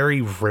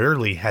very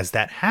rarely has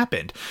that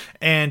happened.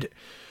 And,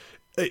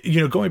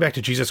 going back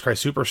to Jesus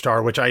Christ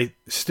Superstar, which I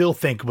still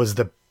think was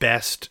the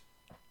best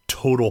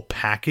total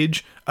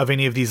package of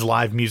any of these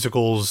live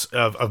musicals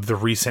of the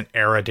recent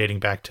era, dating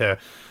back to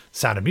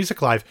Sound of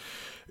Music Live.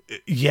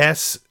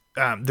 Yes,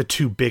 the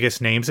two biggest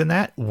names in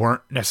that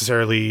weren't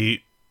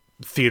necessarily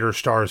theater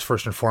stars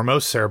first and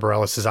foremost. Sarah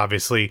Bareilles has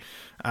obviously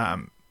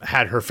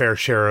had her fair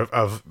share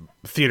of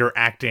theater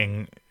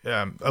acting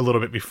a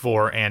little bit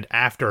before and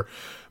after,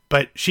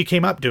 but she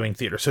came up doing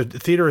theater, so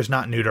theater is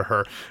not new to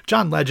her.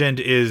 John Legend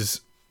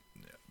is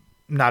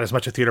not as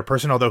much a theater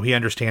person, although he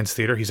understands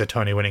theater. He's a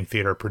Tony-winning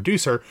theater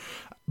producer.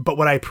 But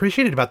what I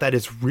appreciated about that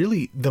is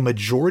really the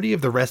majority of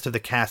the rest of the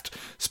cast,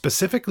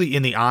 specifically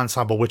in the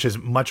ensemble, which is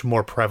much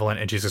more prevalent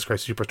in Jesus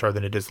Christ Superstar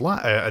than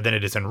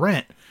it is in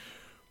Rent,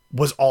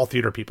 was all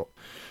theater people.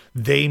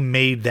 They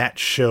made that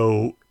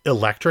show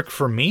electric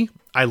for me.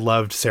 I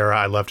loved Sarah.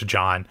 I loved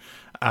John.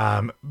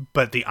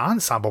 But the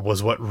ensemble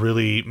was what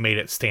really made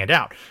it stand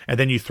out. And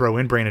then you throw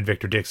in Brandon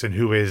Victor Dixon,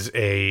 who is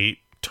a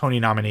Tony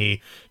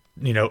nominee,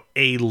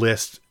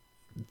 A-list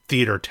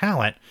theater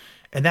talent.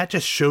 And that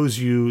just shows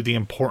you the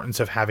importance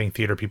of having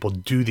theater people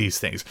do these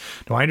things.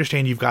 Now, I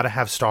understand you've got to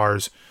have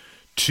stars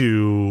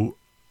to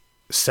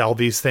sell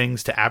these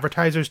things to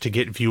advertisers, to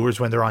get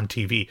viewers when they're on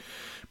TV.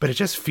 But it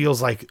just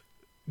feels like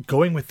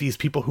going with these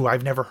people who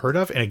I've never heard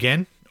of. And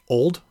again,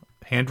 old,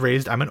 hand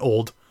raised, I'm an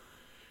old.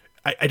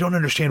 I don't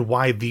understand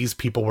why these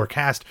people were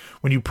cast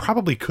when you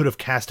probably could have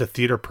cast a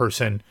theater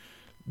person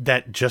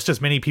that just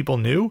as many people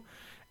knew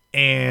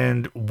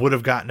and would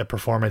have gotten a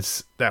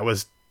performance that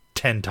was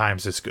 10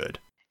 times as good.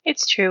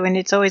 It's true, and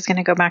it's always going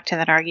to go back to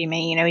that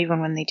argument,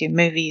 even when they do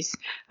movies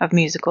of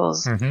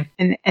musicals,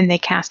 and they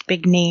cast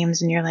big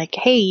names, and you're like,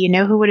 hey,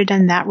 who would have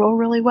done that role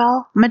really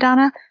well?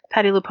 Madonna?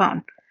 Patti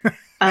LuPone.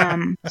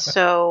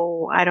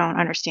 So I don't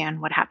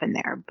understand what happened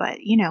there,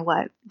 but you know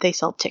what? They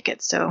sold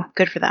tickets, so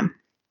good for them.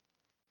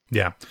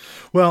 Yeah.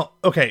 Well,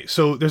 okay,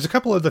 so there's a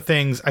couple of the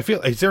things.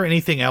 Is there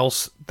anything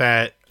else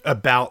that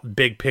about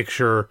big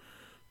picture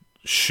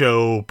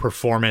show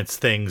performance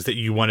things that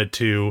you wanted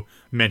to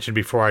mention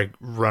before I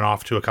run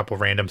off to a couple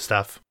random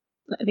stuff?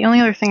 The only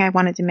other thing I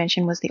wanted to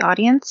mention was the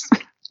audience,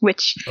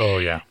 which, oh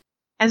yeah,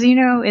 as you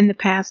know, in the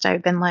past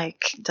I've been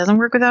like, it doesn't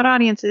work without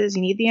audiences.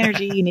 You need the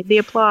energy, you need the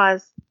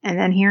applause. And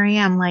then here I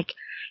am like,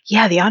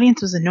 yeah, the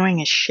audience was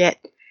annoying as shit.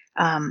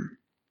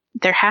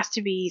 There has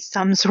to be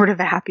some sort of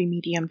a happy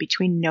medium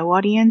between no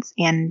audience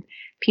and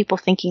people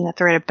thinking that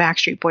they're at a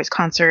Backstreet Boys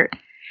concert,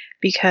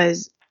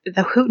 because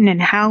the hooting and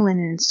howling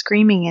and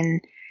screaming,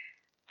 and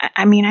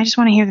I just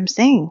want to hear them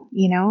sing,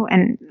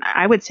 and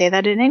I would say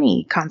that at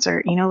any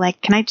concert,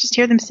 like, can I just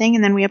hear them sing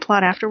and then we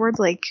applaud afterwards,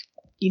 like,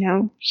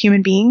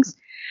 human beings?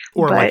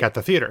 Or but like at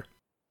the theater.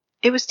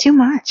 It was too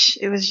much.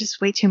 It was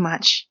just way too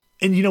much.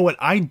 And you know what?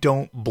 I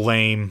don't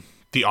blame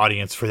the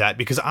audience for that,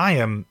 because I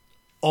am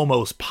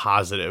almost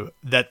positive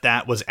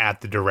that was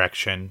at the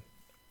direction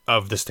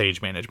of the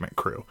stage management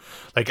crew.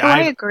 Like,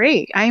 I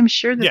agree. I am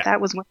sure that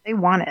was what they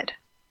wanted.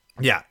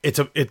 Yeah, it's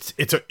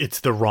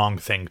the wrong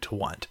thing to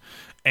want.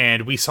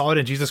 And we saw it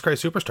in Jesus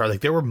Christ Superstar.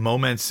 Like, there were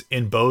moments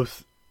in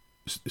both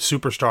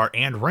Superstar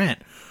and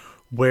Rent,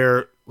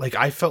 where like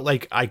I felt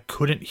like I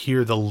couldn't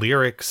hear the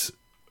lyrics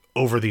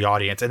over the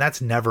audience, and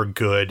that's never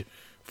good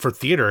for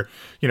theater.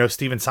 You know,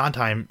 Stephen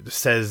Sondheim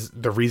says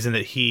the reason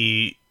that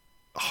he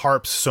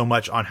harps so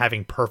much on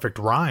having perfect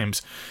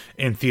rhymes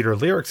in theater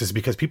lyrics is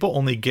because people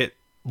only get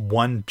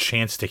one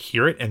chance to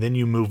hear it, and then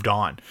you moved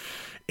on.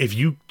 If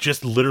you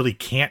just literally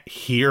can't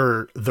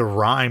hear the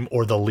rhyme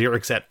or the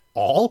lyrics at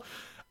all,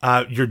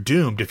 you're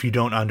doomed if you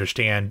don't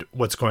understand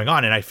what's going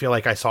on. And I feel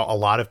like I saw a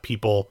lot of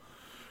people,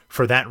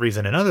 for that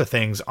reason and other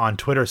things, on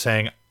Twitter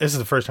saying, this is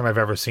the first time I've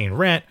ever seen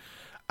Rent.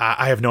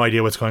 I have no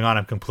idea what's going on.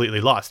 I'm completely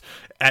lost.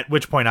 At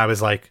which point I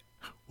was like,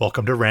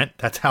 welcome to Rent.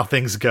 That's how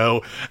things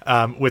go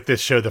with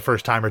this show the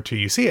first time or two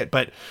you see it.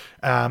 But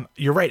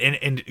you're right.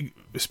 And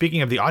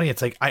speaking of the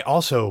audience, like I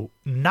also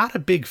not a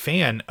big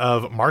fan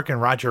of Mark and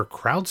Roger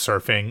crowd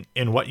surfing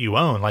in What You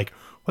Own. Like,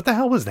 what the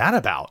hell was that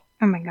about?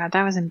 Oh my God,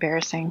 that was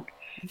embarrassing.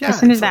 Yeah, as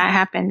soon as that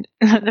happened,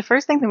 the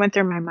first thing that went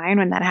through my mind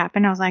when that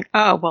happened, I was like,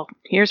 oh, well,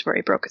 here's where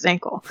he broke his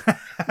ankle.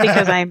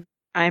 Because I'm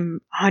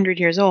 100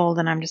 years old,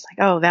 and I'm just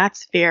like, oh,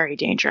 that's very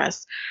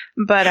dangerous.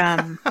 But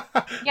yeah,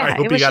 I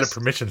hope you got a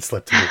permission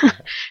slip to do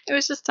that. It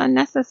was just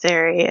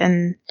unnecessary,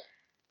 and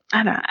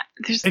I don't know.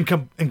 There's and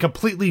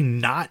completely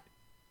not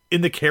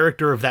in the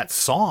character of that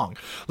song.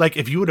 Like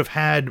if you would have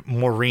had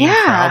Maureen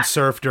crowd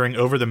surf during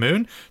Over the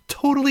Moon,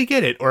 totally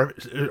get it.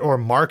 Or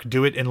Mark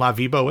do it in La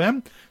Vie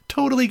Boheme,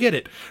 totally get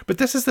it. But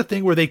this is the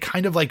thing where they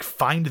kind of like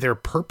find their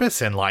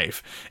purpose in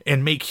life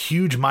and make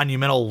huge,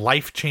 monumental,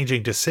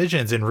 life-changing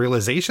decisions and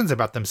realizations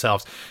about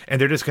themselves. And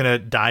they're just going to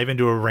dive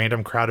into a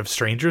random crowd of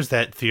strangers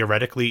that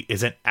theoretically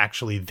isn't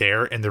actually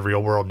there in the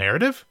real world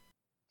narrative.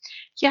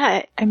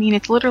 Yeah, I mean,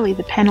 it's literally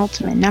the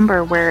penultimate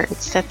number where it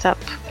sets up,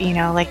 you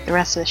know, like the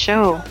rest of the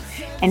show.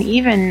 And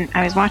even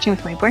I was watching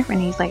with my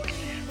boyfriend, he's like,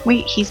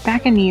 wait, he's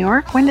back in New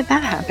York? When did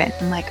that happen?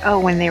 I'm like, oh,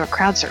 when they were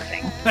crowd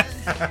surfing.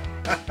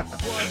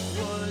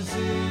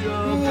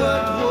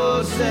 What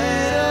was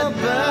it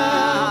about?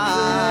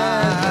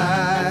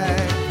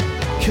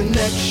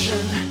 Connection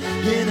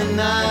in an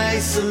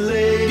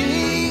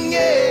isolating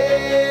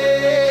age.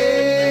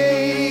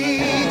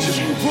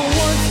 For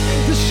once,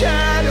 the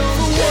shadows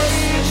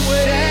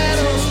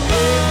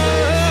fade.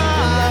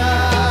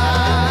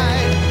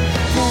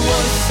 For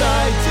once, I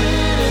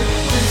didn't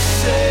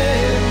disengage.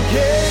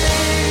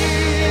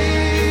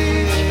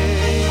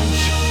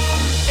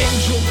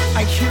 Angel,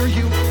 I hear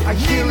you, I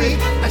hear it,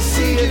 I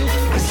see it,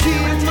 I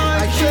hear it,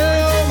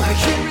 I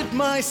hear it,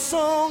 my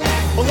song.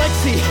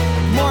 Alexi,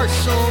 Mark,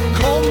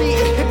 call me a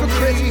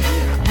hypocrite.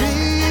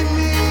 Read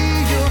me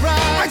your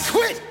eyes. I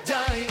quit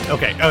dying.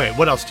 Okay,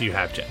 what else do you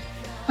have, Jen?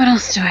 What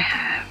else do I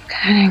have?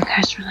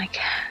 Gosh, we're like,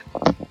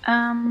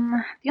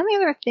 the only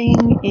other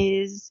thing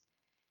is,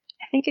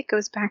 I think it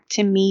goes back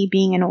to me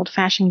being an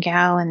old-fashioned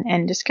gal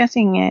and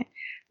discussing it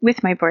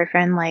with my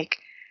boyfriend, like,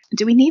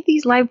 do we need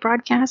these live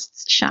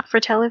broadcasts shot for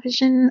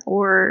television,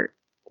 or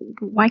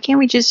why can't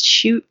we just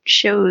shoot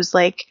shows?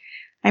 Like,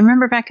 I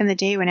remember back in the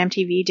day when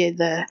MTV did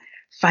the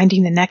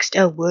Finding the Next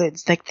Elle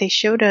Woods, like they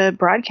showed a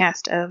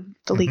broadcast of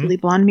the Legally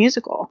Blonde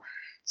musical.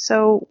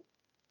 So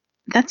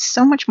that's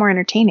so much more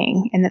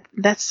entertaining, and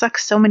that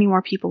sucks so many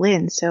more people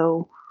in.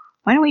 So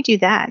why don't we do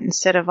that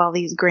instead of all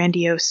these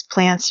grandiose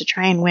plans to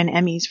try and win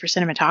Emmys for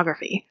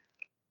cinematography?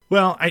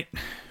 Well, I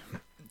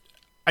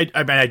mean,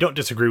 I don't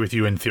disagree with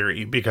you in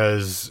theory,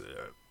 because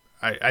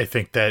I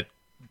think that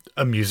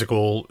a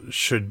musical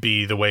should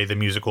be the way the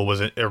musical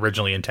was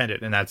originally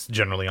intended, and that's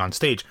generally on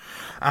stage.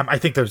 I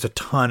think there's a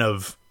ton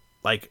of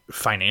like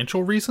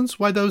financial reasons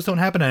why those don't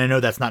happen, and I know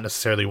that's not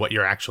necessarily what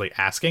you're actually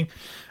asking,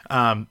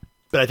 but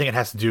I think it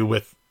has to do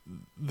with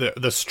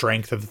the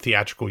strength of the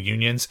theatrical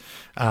unions.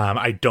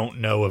 I don't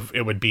know if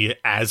it would be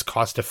as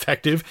cost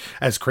effective,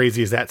 as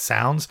crazy as that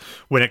sounds,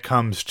 when it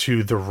comes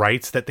to the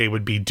rights that they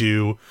would be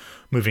due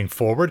moving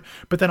forward.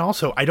 But then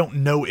also, I don't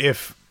know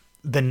if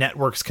the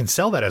networks can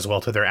sell that as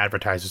well to their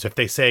advertisers. If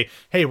they say,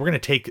 hey, we're going to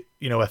take,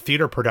 you know, a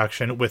theater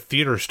production with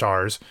theater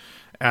stars,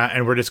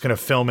 and we're just going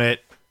to film it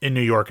in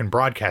New York and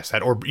broadcast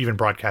that, or even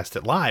broadcast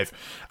it live.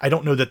 I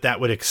don't know that that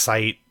would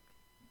excite,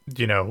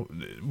 you know,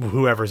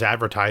 whoever's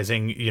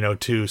advertising, you know,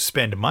 to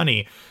spend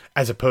money,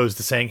 as opposed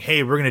to saying,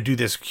 hey, we're going to do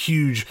this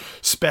huge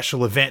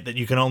special event that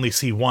you can only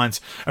see once,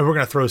 and we're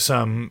going to throw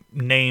some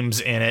names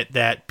in it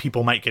that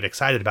people might get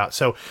excited about.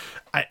 So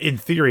in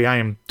theory, I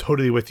am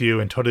totally with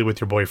you and totally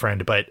with your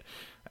boyfriend, but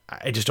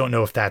I just don't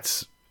know if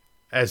that's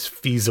as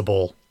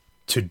feasible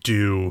to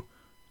do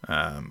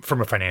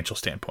from a financial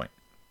standpoint.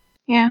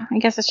 Yeah, I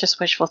guess it's just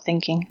wishful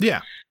thinking.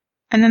 Yeah.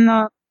 And then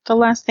the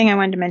last thing I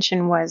wanted to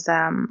mention was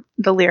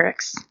the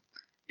lyrics,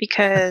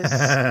 because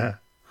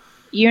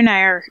you and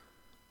I are,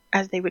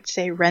 as they would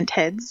say, rent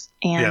heads,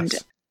 and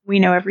Yes. we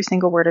know every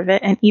single word of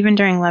it. And even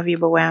during La Vie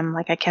Boheme,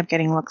 like I kept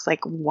getting looks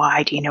like,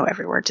 why do you know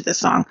every word to this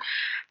song?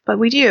 But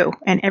we do,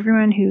 and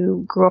everyone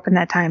who grew up in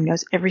that time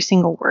knows every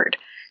single word.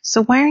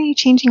 So why are you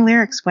changing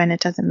lyrics when it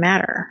doesn't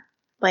matter?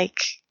 Like,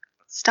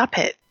 stop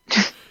it.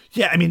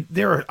 Yeah, I mean,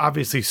 there are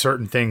obviously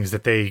certain things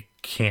that they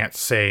can't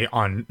say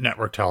on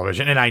network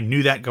television, and I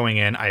knew that going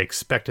in. I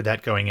expected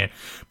that going in.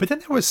 But then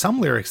there was some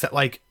lyrics that,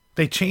 like,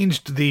 they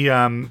changed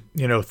the,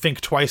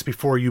 think twice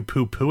before you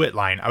poo-poo it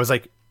line. I was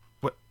like,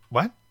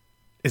 what?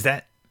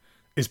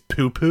 Is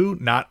poo-poo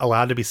not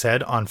allowed to be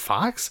said on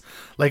Fox?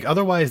 Like,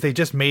 otherwise they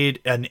just made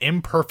an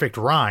imperfect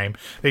rhyme.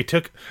 They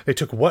took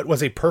what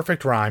was a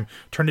perfect rhyme,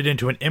 turned it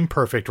into an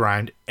imperfect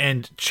rhyme,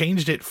 and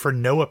changed it for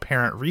no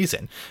apparent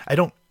reason. I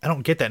don't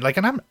get that. Like,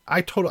 and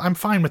I'm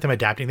fine with them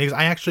adapting things.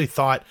 I actually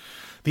thought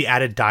the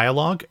added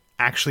dialogue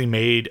actually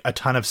made a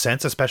ton of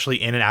sense,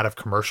 especially in and out of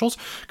commercials,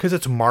 because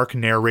it's Mark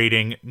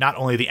narrating not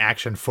only the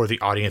action for the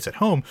audience at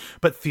home,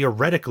 but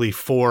theoretically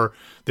for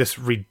this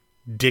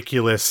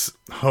ridiculous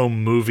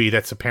home movie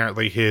that's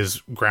apparently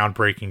his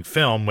groundbreaking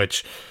film,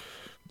 which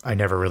I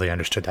never really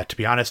understood that, to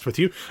be honest with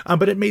you.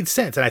 But it made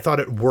sense, and I thought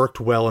it worked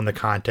well in the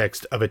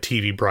context of a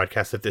TV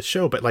broadcast of this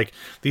show. But like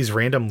these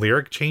random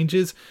lyric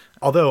changes,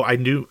 although I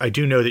do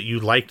know that you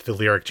liked the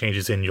lyric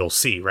changes in You'll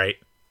See, right?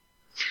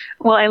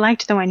 Well, I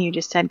liked the one you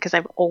just said because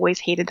I've always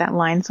hated that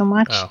line so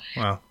much. Oh,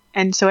 well.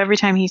 And so every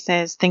time he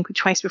says, think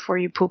twice before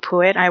you poo-poo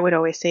it, I would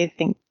always say,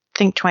 think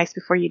twice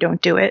before you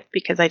don't do it,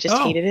 because I just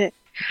hated it.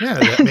 Yeah,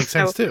 that makes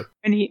sense too.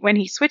 When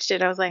he switched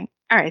it, I was like,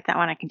 all right, that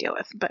one I can deal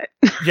with. But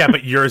yeah,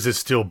 but yours is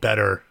still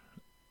better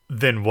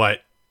than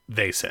what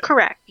they said.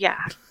 Correct, yeah.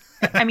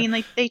 I mean,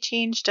 like, they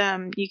changed,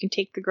 you can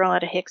take the girl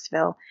out of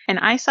Hicksville. And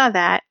I saw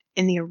that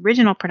in the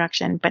original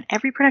production, but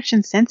every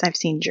production since I've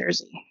seen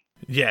Jersey.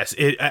 Yes,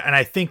 and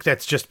I think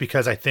that's just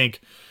because I think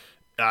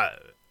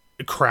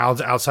crowds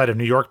outside of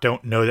New York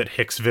don't know that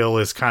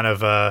Hicksville is kind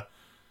of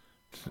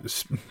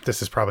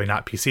this is probably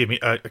not PC. I mean,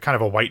 kind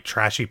of a white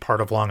trashy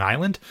part of Long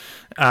Island.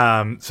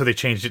 So they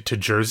changed it to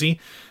Jersey,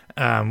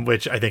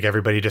 which I think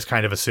everybody just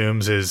kind of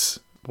assumes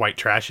is white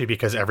trashy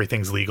because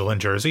everything's legal in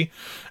Jersey.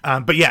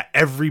 But yeah,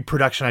 every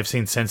production I've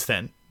seen since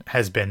then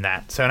has been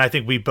that. So, and I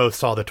think we both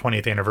saw the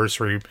 20th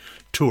anniversary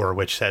tour,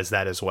 which says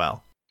that as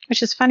well.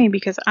 Which is funny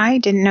because I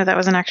didn't know that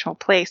was an actual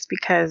place,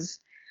 because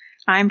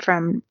I'm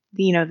from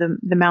the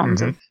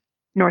mountains of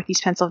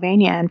Northeast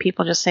Pennsylvania, and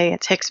people just say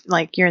it's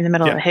like you're in the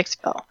middle of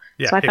Hicksville.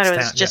 Yeah, so I thought it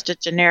was just a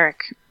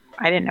generic.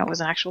 I didn't know it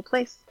was an actual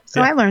place.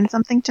 So I learned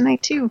something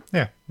tonight too.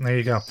 Yeah, there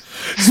you go.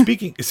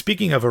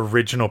 Speaking of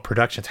original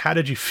productions, how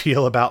did you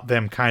feel about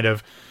them kind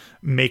of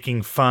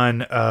making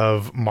fun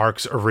of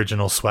Mark's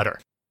original sweater?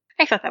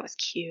 I thought that was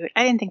cute.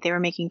 I didn't think they were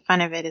making fun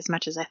of it as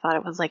much as I thought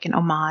it was like an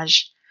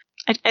homage.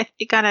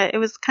 It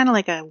was kind of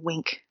like a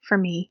wink for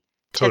me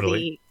to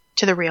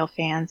the real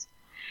fans.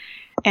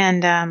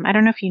 And I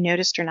don't know if you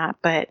noticed or not,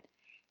 but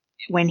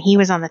when he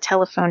was on the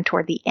telephone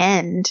toward the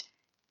end,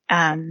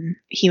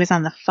 he was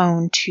on the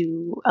phone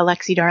to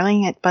Alexi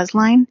Darling at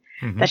Buzzline.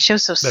 Mm-hmm. That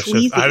show's so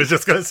sleazy. I was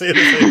just going to say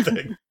the same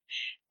thing.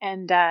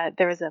 And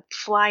there was a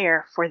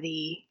flyer for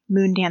the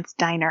Moondance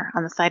Diner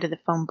on the side of the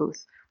phone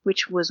booth,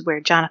 which was where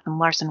Jonathan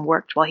Larson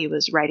worked while he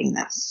was writing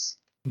this.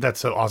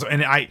 That's so awesome.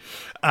 And I,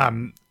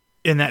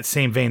 in that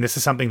same vein, this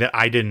is something that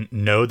I didn't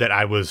know, that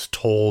I was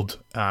told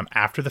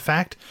after the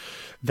fact,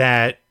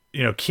 that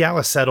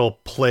Keala Settle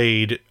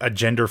played a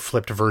gender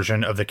flipped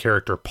version of the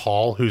character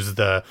Paul, who's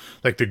the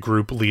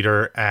group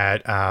leader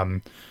at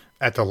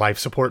the life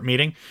support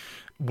meeting.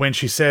 When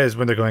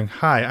they're going,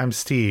 "Hi, I'm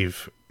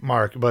Steve,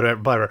 Mark,"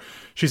 whatever,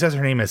 she says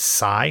her name is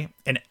Cy,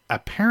 and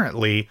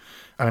apparently,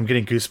 and I'm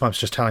getting goosebumps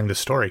just telling this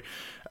story.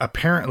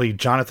 Apparently,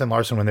 Jonathan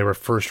Larson, when they were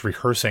first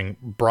rehearsing,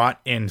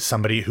 brought in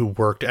somebody who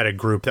worked at a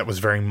group that was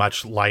very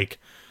much like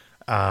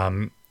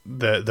the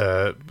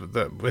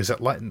is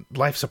it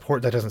life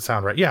support? That doesn't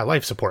sound right. Yeah,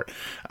 life support.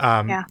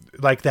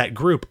 Like that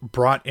group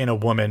brought in a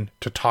woman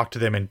to talk to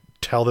them and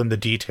tell them the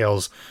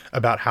details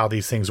about how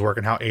these things work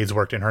and how AIDS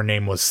worked, and her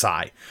name was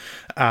Cy.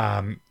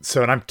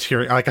 So, and I'm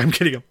tearing, like I'm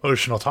getting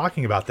emotional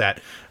talking about that.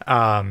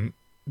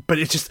 But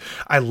it's just,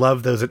 I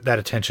love that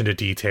attention to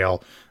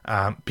detail,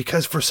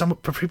 because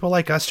for people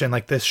like us, Jen,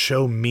 like this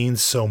show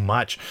means so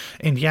much.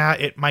 And yeah,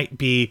 it might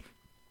be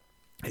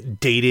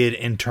dated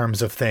in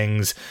terms of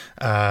things,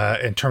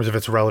 in terms of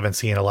its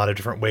relevancy in a lot of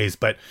different ways,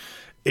 but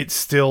it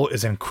still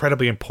is an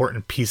incredibly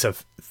important piece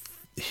of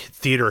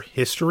theater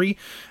history,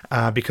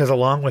 because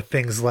along with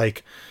things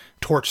like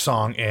Torch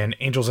Song and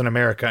Angels in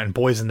America and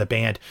Boys in the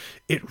Band,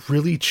 it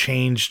really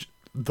changed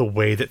the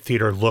way that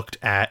theater looked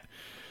at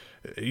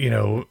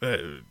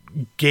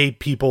gay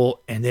people,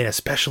 and then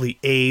especially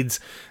AIDS.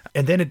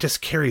 And then it just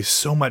carries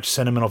so much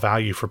sentimental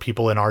value for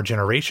people in our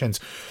generations,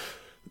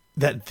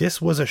 that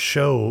this was a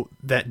show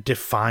that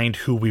defined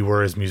who we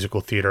were as musical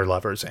theater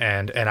lovers.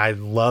 And I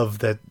love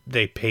that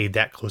they paid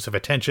that close of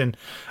attention.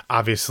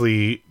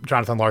 Obviously,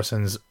 Jonathan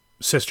Larson's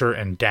sister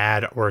and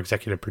dad were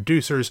executive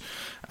producers.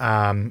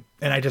 And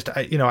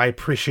I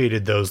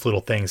appreciated those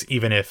little things,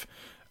 even if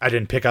I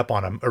didn't pick up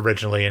on them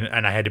originally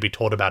and I had to be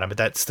told about them, but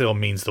that still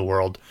means the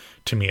world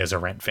to me as a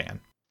Rent fan.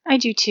 I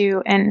do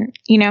too. And,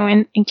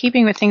 in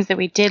keeping with things that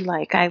we did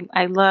like,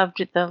 I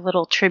loved the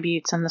little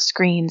tributes on the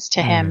screens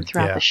to him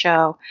throughout the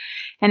show.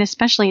 And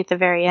especially at the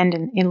very end,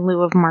 in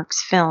lieu of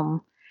Mark's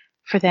film,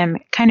 for them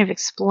kind of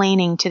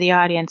explaining to the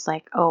audience,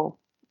 like, oh,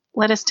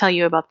 let us tell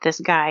you about this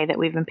guy that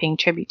we've been paying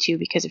tribute to,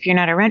 because if you're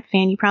not a Rent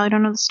fan, you probably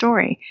don't know the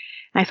story.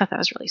 And I thought that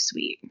was really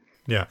sweet.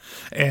 Yeah.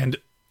 And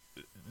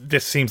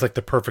this seems like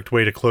the perfect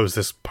way to close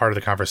this part of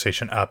the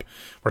conversation up.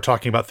 We're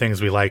talking about things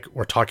we like.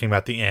 We're talking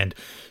about the end.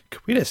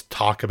 Could we just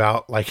talk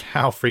about like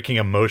how freaking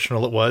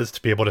emotional it was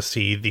to be able to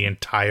see the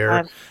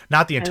entire,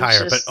 not the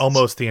entire, but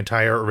almost the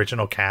entire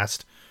original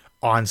cast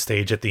on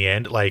stage at the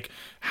end? Like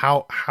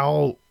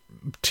how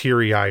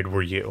teary-eyed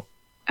were you?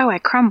 Oh, I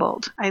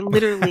crumbled. I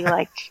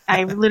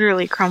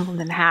literally crumbled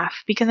in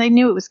half because I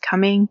knew it was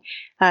coming.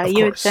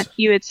 You had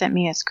sent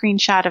me a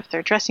screenshot of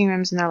their dressing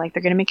rooms, and they're like,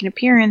 they're going to make an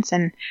appearance,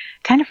 and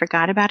kind of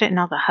forgot about it and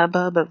all the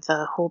hubbub of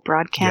the whole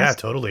broadcast.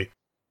 Yeah, totally.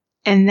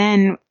 And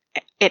then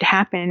it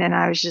happened, and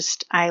I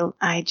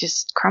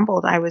just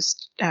crumbled. I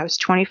was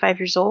 25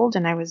 years old,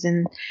 and I was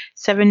in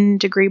 7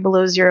 degree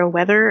below zero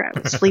weather. I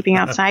was sleeping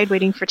outside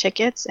waiting for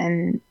tickets,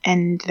 and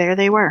there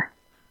they were.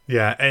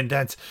 Yeah, and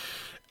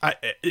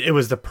it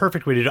was the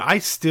perfect way to do. I'm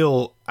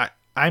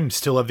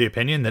still of the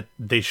opinion that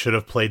they should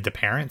have played the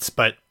parents,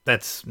 but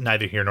that's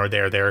neither here nor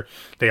there.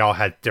 They all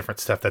had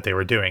different stuff that they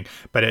were doing.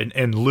 But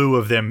in lieu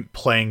of them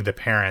playing the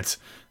parents,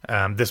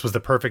 this was the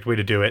perfect way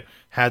to do it.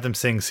 Have them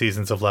sing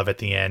Seasons of Love at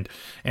the end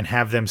and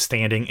have them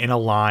standing in a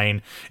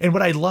line. And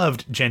what I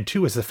loved, Jen,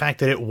 too, is the fact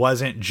that it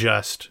wasn't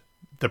just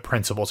the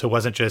principals. It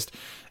wasn't just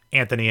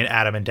Anthony and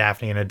Adam and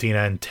Daphne and Adina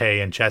and Tay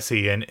and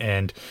Jesse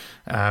and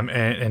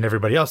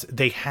everybody else.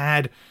 They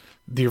had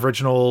the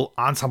original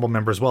ensemble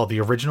member as well.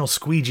 The original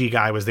Squeegee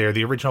guy was there.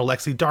 The original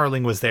Lexi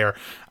Darling was there.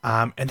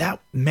 And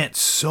that meant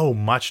so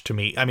much to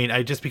me. I mean,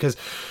 because,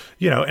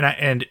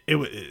 and it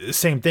was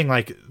same thing,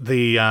 like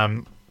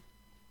the,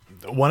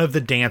 one of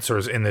the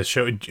dancers in this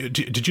show.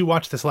 Did you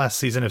watch this last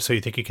season of So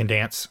You Think You Can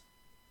Dance?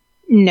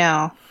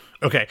 No.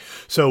 Okay,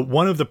 so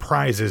one of the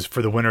prizes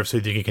for the winner of So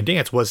You Think You Can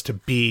Dance was to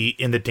be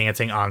in the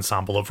dancing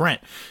ensemble of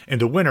Rent.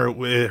 And the winner,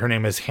 her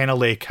name is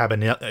Hanalei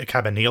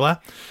Cabanilla.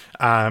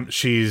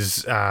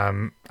 She's,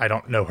 I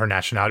don't know her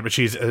nationality, but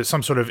she's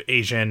some sort of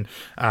Asian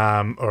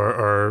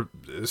or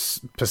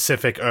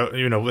Pacific,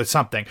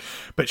 something.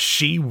 But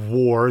she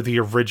wore the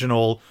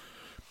original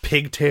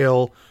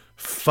pigtail,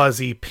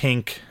 fuzzy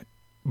pink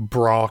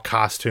bra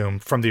costume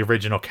from the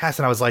original cast.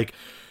 And I was like,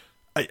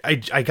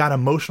 I got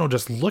emotional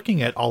just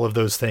looking at all of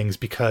those things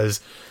because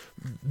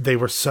they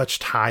were such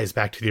ties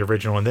back to the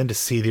original. And then to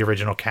see the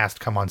original cast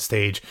come on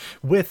stage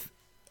with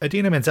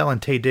Idina Menzel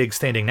and Taye Diggs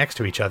standing next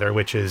to each other,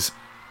 which is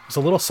a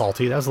little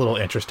salty. That was a little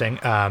interesting.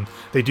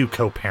 They do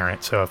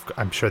co-parent, so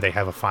I'm sure they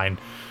have a fine,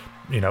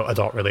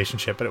 adult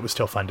relationship, but it was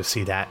still fun to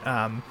see that.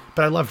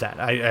 But I love that.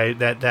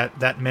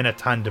 That meant a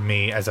ton to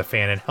me as a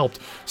fan and helped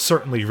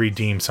certainly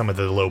redeem some of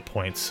the low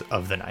points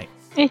of the night.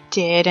 It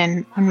did,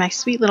 and when my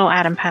sweet little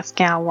Adam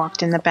Pascal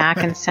walked in the back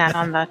and sat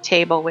on the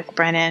table with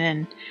Brennan,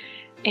 and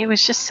it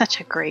was just such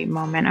a great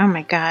moment. Oh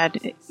my God,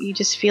 you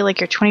just feel like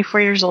you're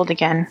 24 years old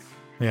again.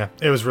 Yeah,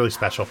 it was really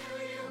special.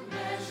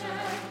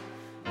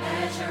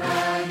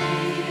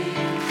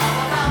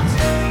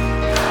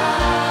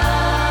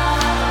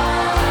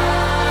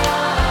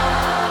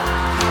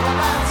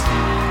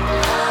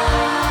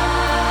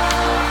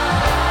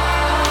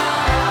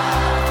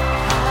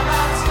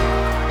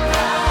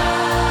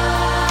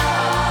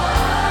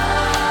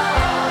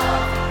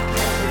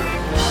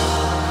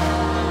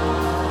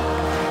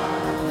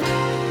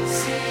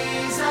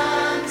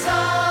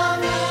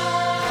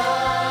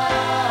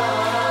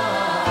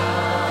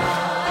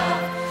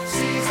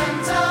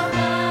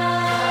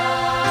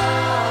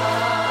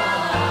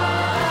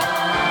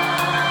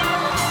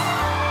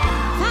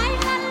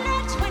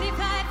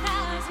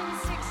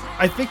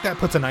 I think that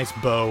puts a nice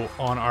bow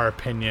on our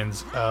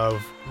opinions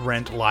of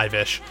Rent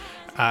Live-ish.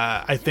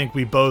 I think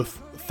we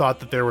both thought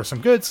that there were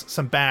some goods,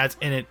 some bads,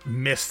 and it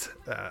missed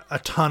a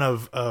ton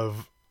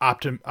of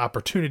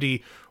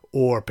opportunity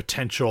or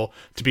potential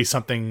to be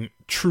something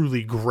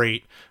truly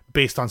great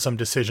based on some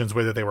decisions,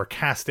 whether they were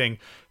casting,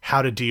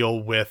 how to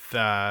deal with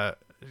the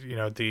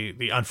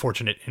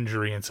unfortunate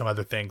injury and some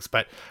other things.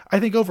 But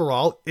I think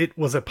overall it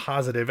was a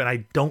positive, and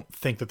I don't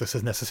think that this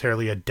is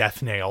necessarily a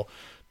death nail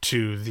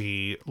to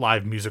the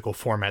live musical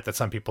format that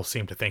some people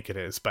seem to think it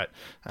is. But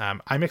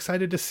I'm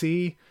excited to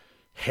see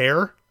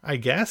Hair, I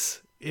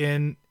guess,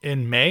 in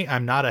May.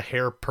 I'm not a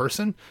Hair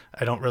person.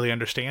 I don't really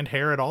understand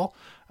Hair at all,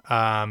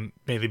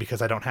 mainly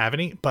because I don't have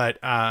any. But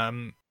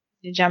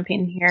to jump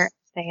in here and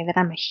say that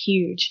I'm a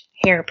huge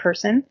Hair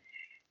person,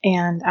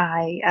 and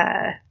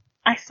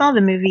I saw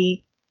the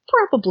movie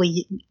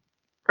probably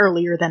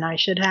earlier than I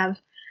should have,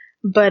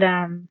 but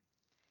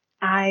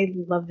I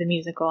love the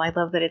musical. I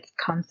love that it's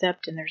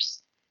concept and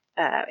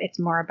it's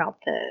more about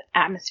the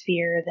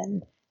atmosphere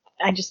than.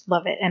 I just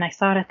love it. And I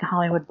saw it at the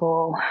Hollywood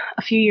Bowl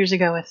a few years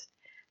ago with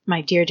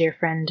my dear, dear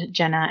friend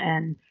Jenna,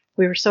 and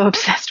we were so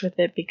obsessed with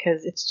it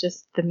because it's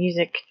just the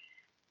music.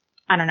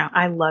 I don't know.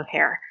 I love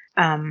Hair.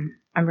 I'm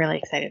really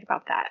excited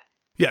about that.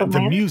 Yeah,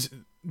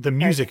 the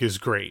music is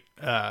great.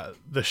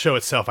 The show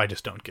itself, I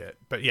just don't get.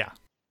 But yeah.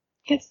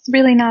 It's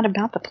really not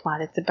about the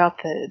plot. It's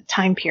about the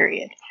time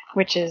period,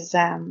 which is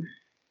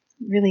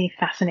really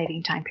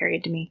fascinating time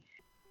period to me.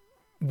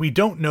 we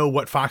don't know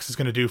what Fox is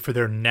going to do for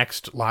their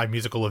next live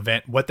musical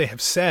event. What they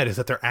have said is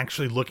that they're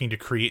actually looking to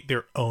create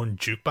their own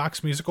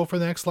jukebox musical for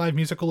the next live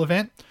musical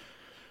event.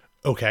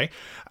 Okay.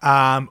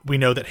 We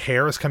know that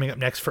Hair is coming up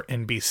next for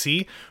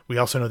NBC. We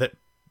also know that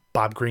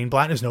Bob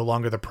Greenblatt is no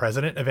longer the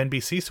president of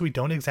NBC, so we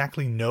don't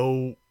exactly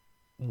know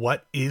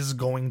what is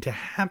going to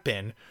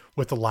happen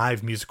with the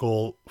live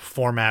musical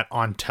format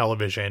on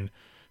television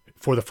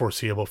for the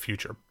foreseeable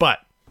future. But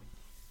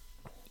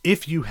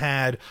if you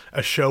had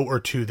a show or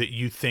two that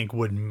you think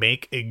would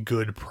make a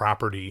good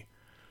property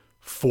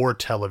for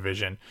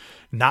television,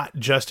 not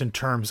just in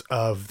terms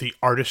of the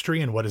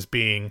artistry and what is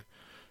being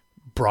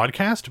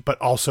broadcast, but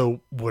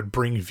also would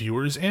bring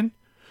viewers in,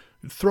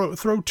 throw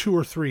 2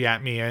 or 3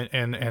 at me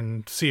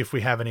and see if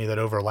we have any that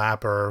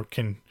overlap or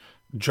can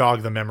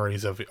jog the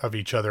memories of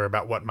each other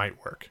about what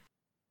might work.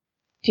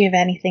 Do you have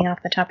anything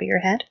off the top of your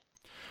head?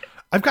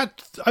 I've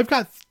got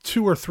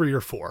 2 or 3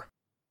 or 4.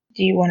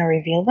 Do you want to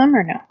reveal them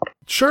or no?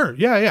 Sure.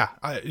 Yeah.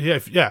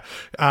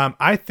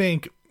 I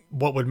think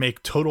what would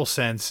make total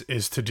sense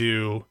is to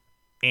do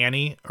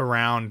Annie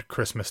around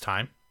Christmas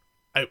time.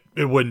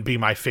 It wouldn't be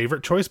my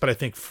favorite choice, but I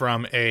think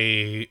from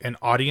an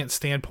audience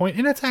standpoint,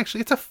 and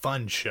it's a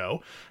fun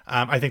show.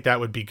 I think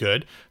that would be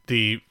good.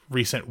 The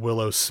recent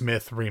Willow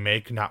Smith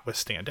remake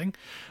notwithstanding.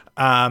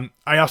 I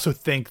also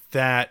think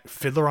that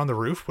Fiddler on the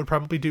Roof would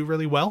probably do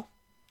really well.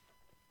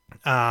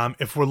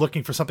 If we're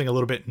looking for something a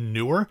little bit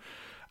newer,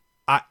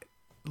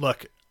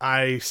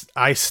 I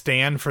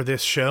stand for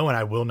this show and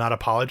I will not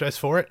apologize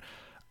for it.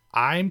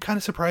 I'm kind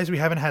of surprised we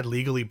haven't had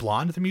Legally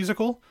Blonde, the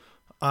musical,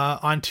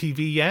 on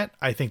TV yet.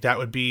 I think that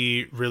would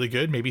be really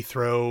good. Maybe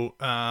throw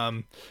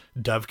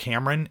Dove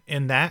Cameron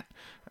in that.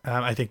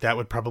 I think that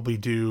would probably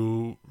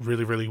do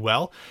really, really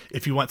well.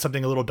 If you want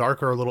something a little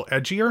darker, a little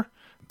edgier,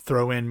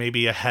 throw in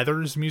maybe a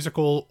Heathers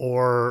musical,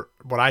 or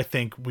what I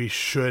think we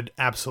should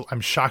absolutely,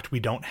 I'm shocked we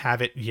don't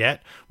have it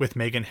yet with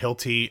Megan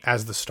Hilty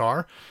as the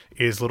star,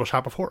 is Little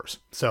Shop of Horrors.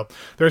 So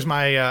there's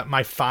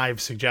my 5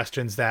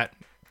 suggestions that,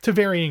 to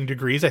varying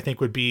degrees, I think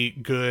would be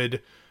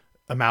good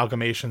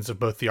amalgamations of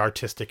both the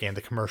artistic and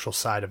the commercial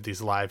side of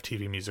these live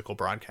TV musical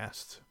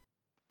broadcasts.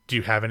 Do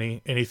you have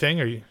anything?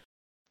 Or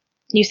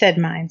You said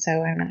mine,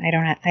 so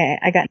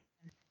I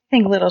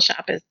think Little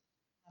Shop is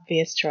an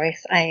obvious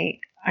choice.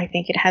 I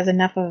think it has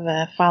enough of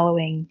a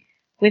following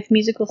with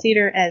musical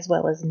theater as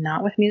well as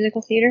not with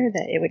musical theater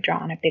that it would draw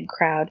on a big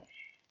crowd.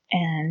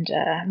 And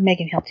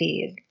Megan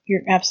Hilty,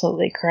 you're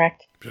absolutely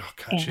correct. Oh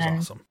God, she's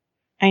awesome.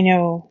 I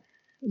know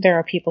there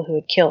are people who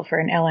would kill for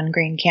an Ellen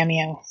Green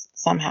cameo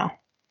somehow.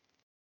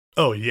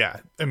 Oh, yeah.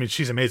 I mean,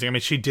 she's amazing. I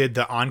mean, she did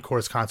the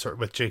Encores concert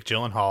with Jake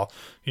Gyllenhaal,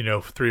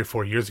 3 or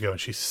 4 years ago,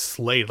 and she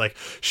slayed. Like,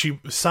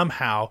 she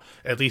somehow,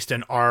 at least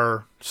in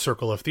our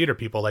circle of theater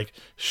people, like,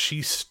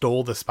 she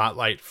stole the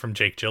spotlight from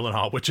Jake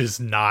Gyllenhaal, which is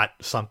not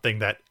something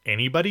that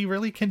anybody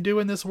really can do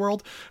in this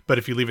world. But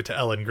if you leave it to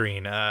Ellen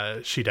Green,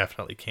 she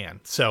definitely can.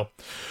 So,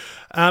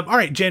 all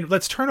right, Jen,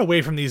 let's turn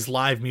away from these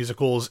live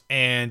musicals.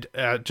 And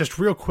just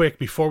real quick,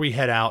 before we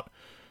head out,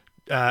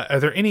 are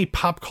there any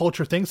pop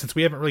culture things, since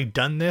we haven't really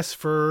done this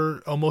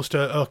for almost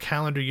a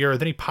calendar year, are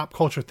there any pop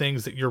culture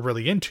things that you're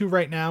really into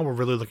right now, we're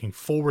really looking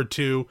forward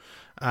to,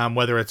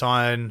 whether it's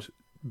on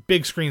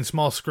big screen,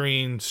 small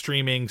screen,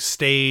 streaming,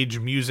 stage,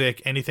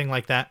 music, anything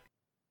like that?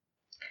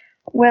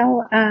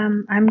 Well,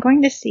 I'm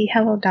going to see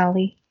Hello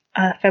Dolly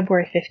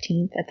February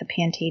 15th at the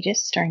Pantages,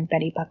 starring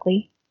Betty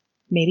Buckley,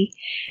 maybe.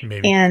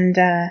 And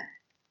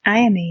I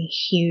am a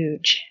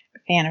huge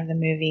fan of the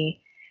movie.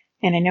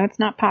 And I know it's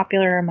not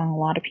popular among a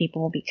lot of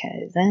people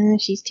because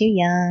she's too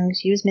young,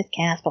 she was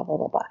miscast, blah, blah,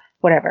 blah, blah,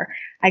 whatever.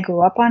 I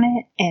grew up on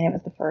it, and it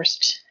was the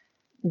first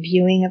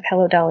viewing of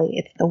Hello Dolly.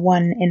 It's the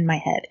one in my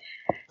head.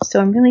 So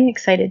I'm really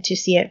excited to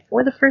see it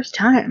for the first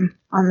time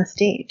on the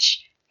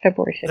stage,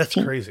 February 15th. That's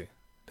crazy.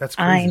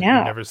 I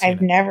know.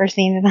 I've never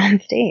seen it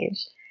on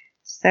stage.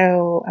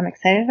 So I'm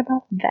excited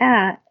about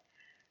that.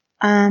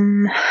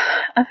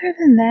 Other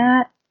than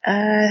that,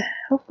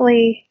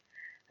 hopefully...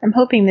 I'm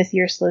hoping this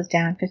year slows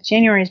down because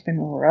January's been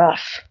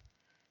rough.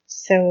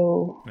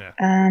 So,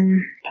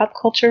 pop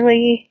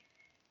culturally,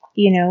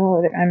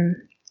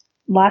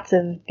 lots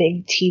of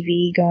big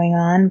TV going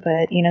on,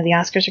 but, the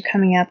Oscars are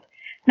coming up.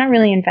 I'm not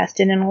really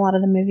invested in a lot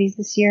of the movies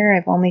this year.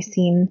 I've only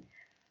seen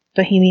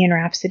Bohemian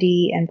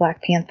Rhapsody and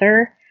Black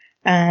Panther,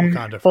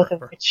 both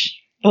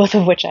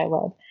of which I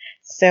love.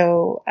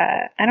 So,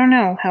 I don't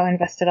know how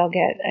invested I'll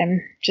get.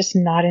 I'm just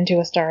not into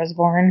A Star is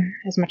Born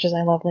as much as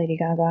I love Lady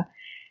Gaga.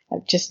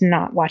 I'm just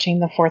not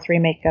watching the 4th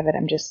remake of it.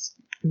 I'm just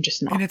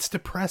not. And it's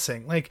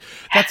depressing. Like,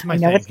 that's my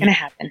thing. I know what's going to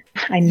happen.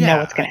 I know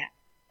what's going to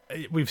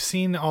happen. We've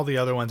seen all the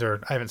other ones,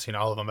 or I haven't seen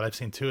all of them, but I've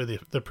seen 2 of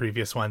the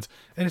previous ones,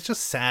 and it's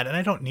just sad, and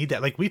I don't need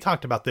that. Like, we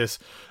talked about this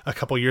a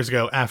couple years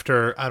ago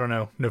after,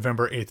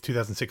 November 8th,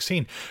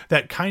 2016,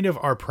 that kind of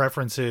our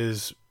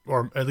preferences,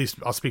 or at least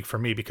I'll speak for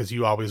me because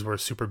you always were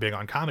super big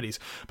on comedies,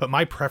 but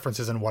my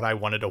preferences and what I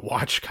wanted to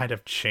watch kind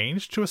of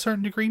changed to a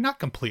certain degree, not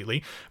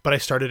completely, but I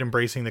started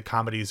embracing the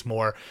comedies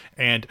more.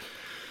 And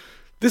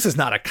this is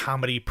not a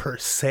comedy per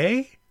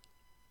se,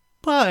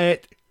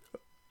 but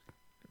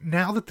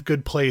now that The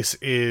Good Place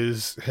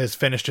has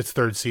finished its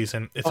third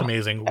season, it's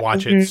amazing.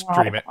 Watch it,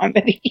 stream it.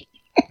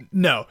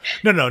 No,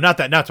 not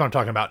that. That's what I'm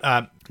talking about.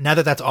 Now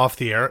that that's off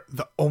the air,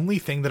 the only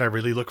thing that I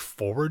really look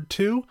forward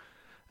to,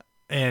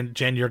 and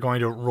Jen, you're going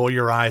to roll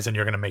your eyes and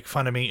you're going to make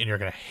fun of me and you're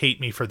going to hate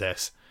me for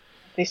this.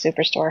 The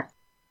Superstore.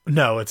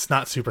 No, it's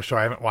not Superstore.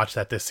 I haven't watched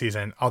that this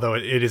season, although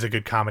it is a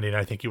good comedy and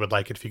I think you would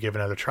like it if you give it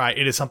another try.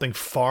 It is something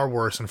far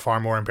worse and far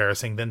more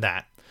embarrassing than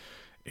that.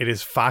 It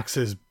is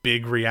Fox's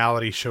big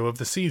reality show of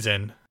the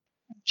season.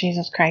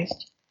 Jesus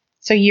Christ.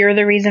 So you're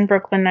the reason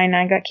Brooklyn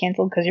Nine-Nine got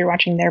canceled because you're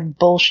watching their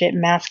bullshit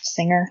Masked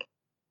Singer?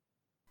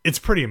 It's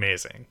pretty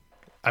amazing.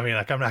 I mean,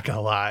 like, I'm not going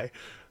to lie.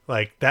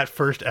 Like, that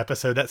first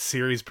episode, that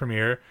series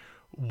premiere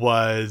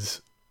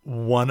was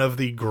one of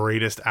the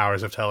greatest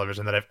hours of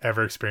television that I've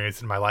ever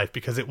experienced in my life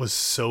because it was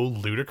so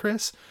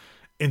ludicrous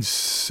and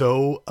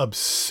so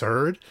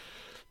absurd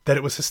that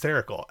it was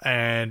hysterical.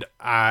 And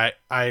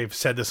I've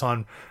said this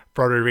on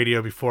Broadway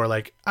Radio before,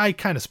 like, I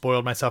kind of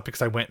spoiled myself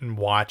because I went and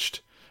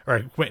watched, or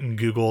I went and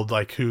Googled,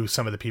 like, who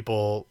some of the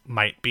people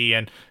might be.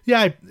 And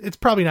yeah, it's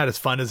probably not as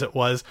fun as it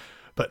was,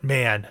 but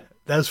man,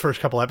 those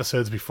first couple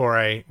episodes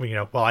before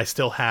while I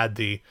still had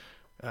the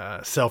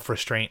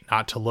self-restraint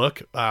not to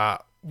look,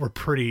 were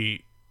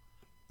pretty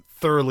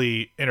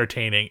thoroughly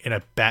entertaining in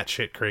a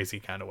batshit crazy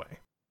kind of way.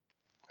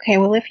 Okay,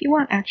 well, if you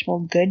want actual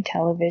good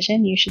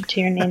television, you should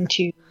tune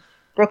into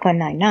Brooklyn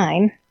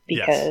Nine-Nine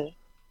because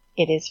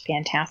it is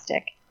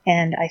fantastic.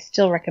 And I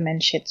still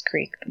recommend Schitt's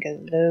Creek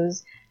because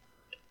those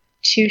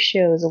two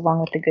shows,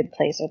 along with The Good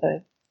Place,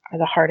 are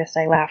the hardest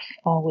I laugh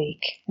all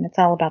week. And it's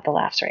all about the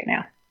laughs right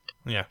now.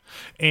 Yeah.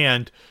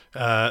 And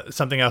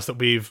something else that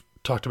we've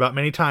talked about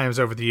many times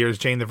over the years,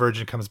 Jane the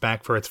Virgin comes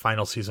back for its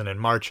final season in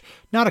March.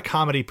 Not a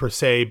comedy per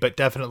se, but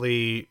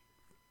definitely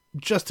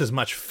just as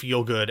much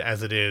feel good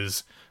as it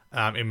is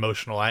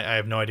emotional. I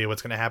have no idea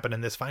what's going to happen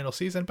in this final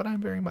season, but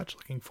I'm very much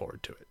looking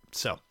forward to it.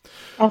 So,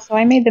 also,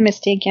 I made the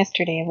mistake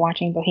yesterday of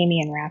watching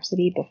Bohemian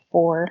Rhapsody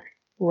before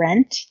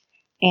Rent.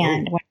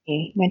 And when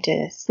we went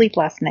to sleep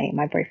last night,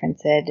 my boyfriend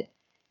said,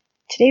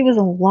 today was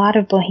a lot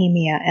of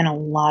Bohemia and a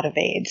lot of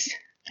AIDS.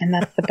 And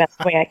that's the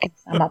best way I can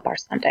sum up our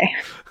Sunday.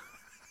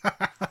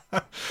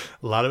 A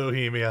lot of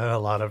Bohemia and a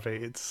lot of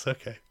AIDS.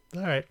 Okay.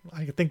 All right.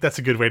 I think that's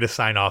a good way to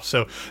sign off.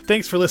 So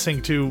thanks for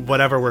listening to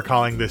whatever we're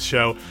calling this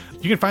show.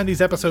 You can find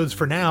these episodes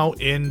for now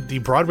in the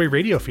Broadway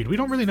radio feed. We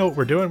don't really know what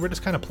we're doing. We're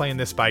just kind of playing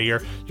this by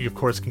ear. You, of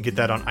course, can get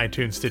that on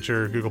iTunes,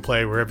 Stitcher, Google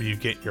Play, wherever you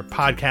get your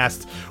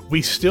podcasts.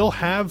 We still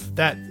have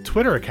that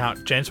Twitter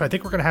account, Jen, so I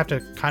think we're going to have to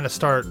kind of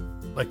start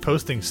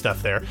posting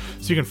stuff there.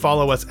 So you can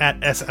follow us at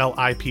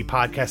SLIP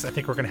Podcast. I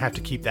think we're going to have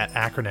to keep that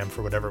acronym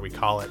for whatever we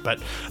call it. But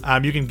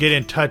you can get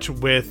in touch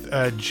with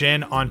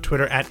Jen on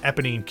Twitter at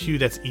EponineQ.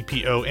 That's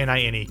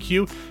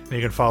EPONINEQ. And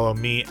you can follow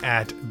me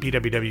at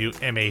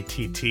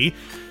BWWMATT.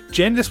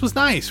 Jen, this was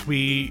nice.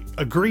 We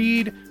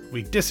agreed.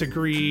 We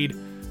disagreed.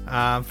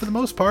 For the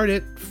most part,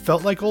 it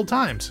felt like old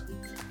times.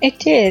 It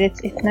did.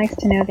 It's nice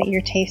to know that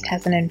your taste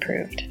hasn't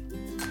improved.